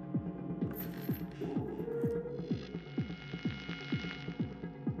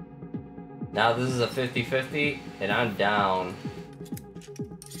 Now this is a 50-50, and I'm down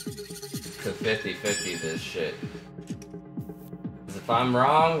to 50-50 this shit. 'Cause if I'm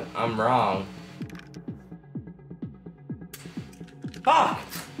wrong, I'm wrong. Fuck!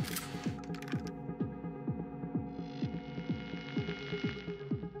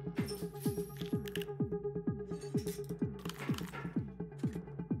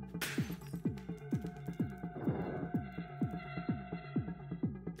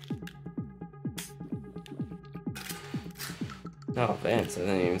 Oh, Vance, I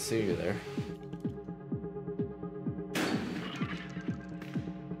didn't even see you there.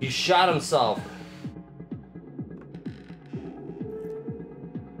 He shot himself.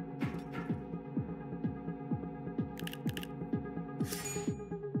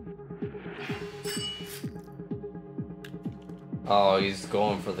 Oh, he's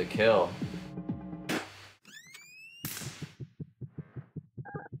going for the kill.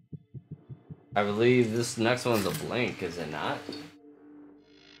 I believe this next one's a blank, is it not?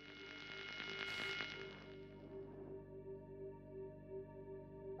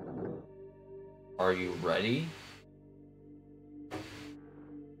 Are you ready?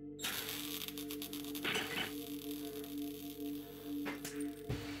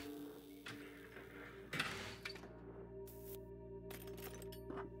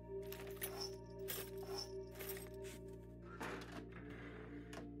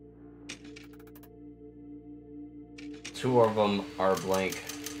 Two of them are blank.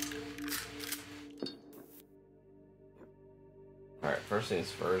 Alright, first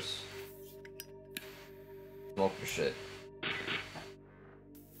things first. Smoke your shit.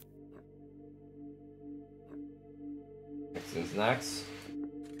 Next thing's next.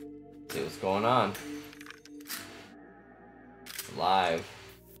 See what's going on. Live.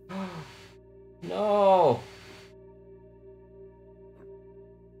 No!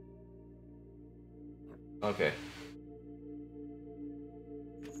 Okay.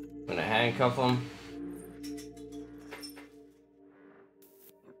 I'm gonna handcuff him.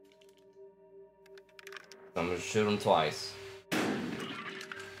 I'm gonna shoot him twice.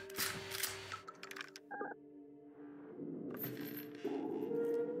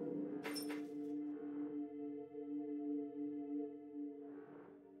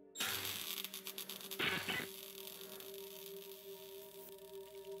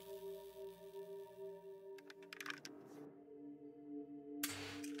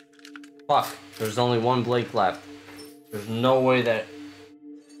 Fuck. There's only one Blake left. There's no way that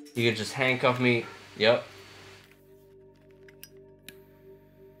he could just handcuff me. Yep.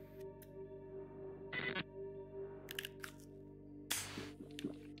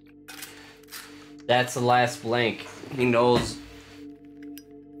 That's the last blank. He knows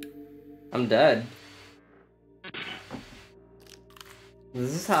I'm dead.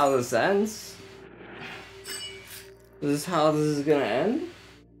 Is this how this ends? Is this how this is gonna end?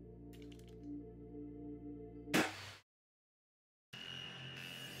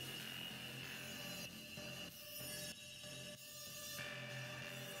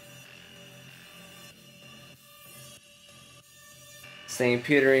 St.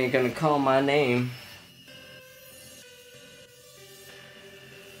 Peter ain't gonna call my name.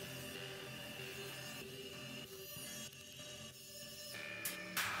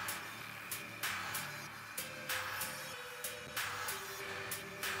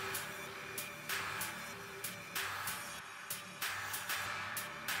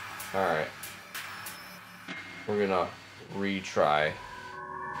 Alright. We're gonna retry.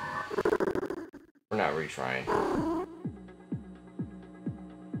 We're not retrying.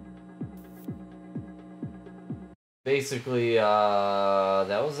 Basically,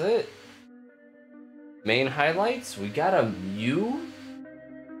 that was it. Main highlights, we got a Mew.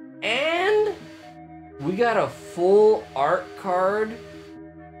 And we got a full art card.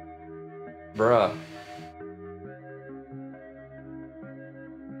 Bruh.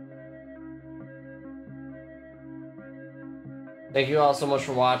 Thank you all so much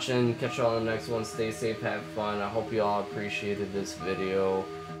for watching. Catch you all in the next one. Stay safe, have fun. I hope you all appreciated this video.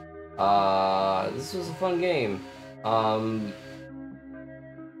 This was a fun game. I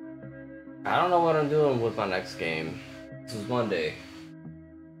don't know what I'm doing with my next game. This is Monday.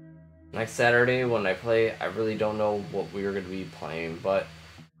 Next Saturday when I play, I really don't know what we're gonna be playing, but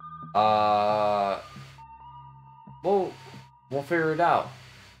we'll figure it out.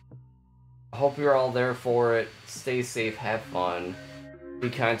 I hope you're all there for it. Stay safe, have fun,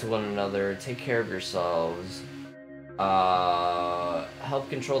 be kind to one another, take care of yourselves, help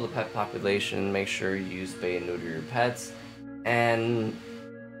control the pet population, make sure you use spay and neuter your pets, and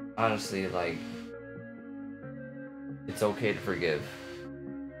honestly, like, it's okay to forgive.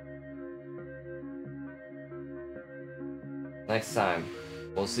 Next time,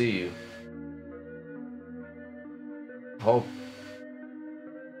 we'll see you. Hope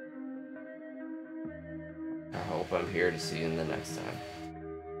I'm here to see you in the next time.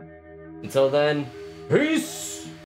 Until then, peace!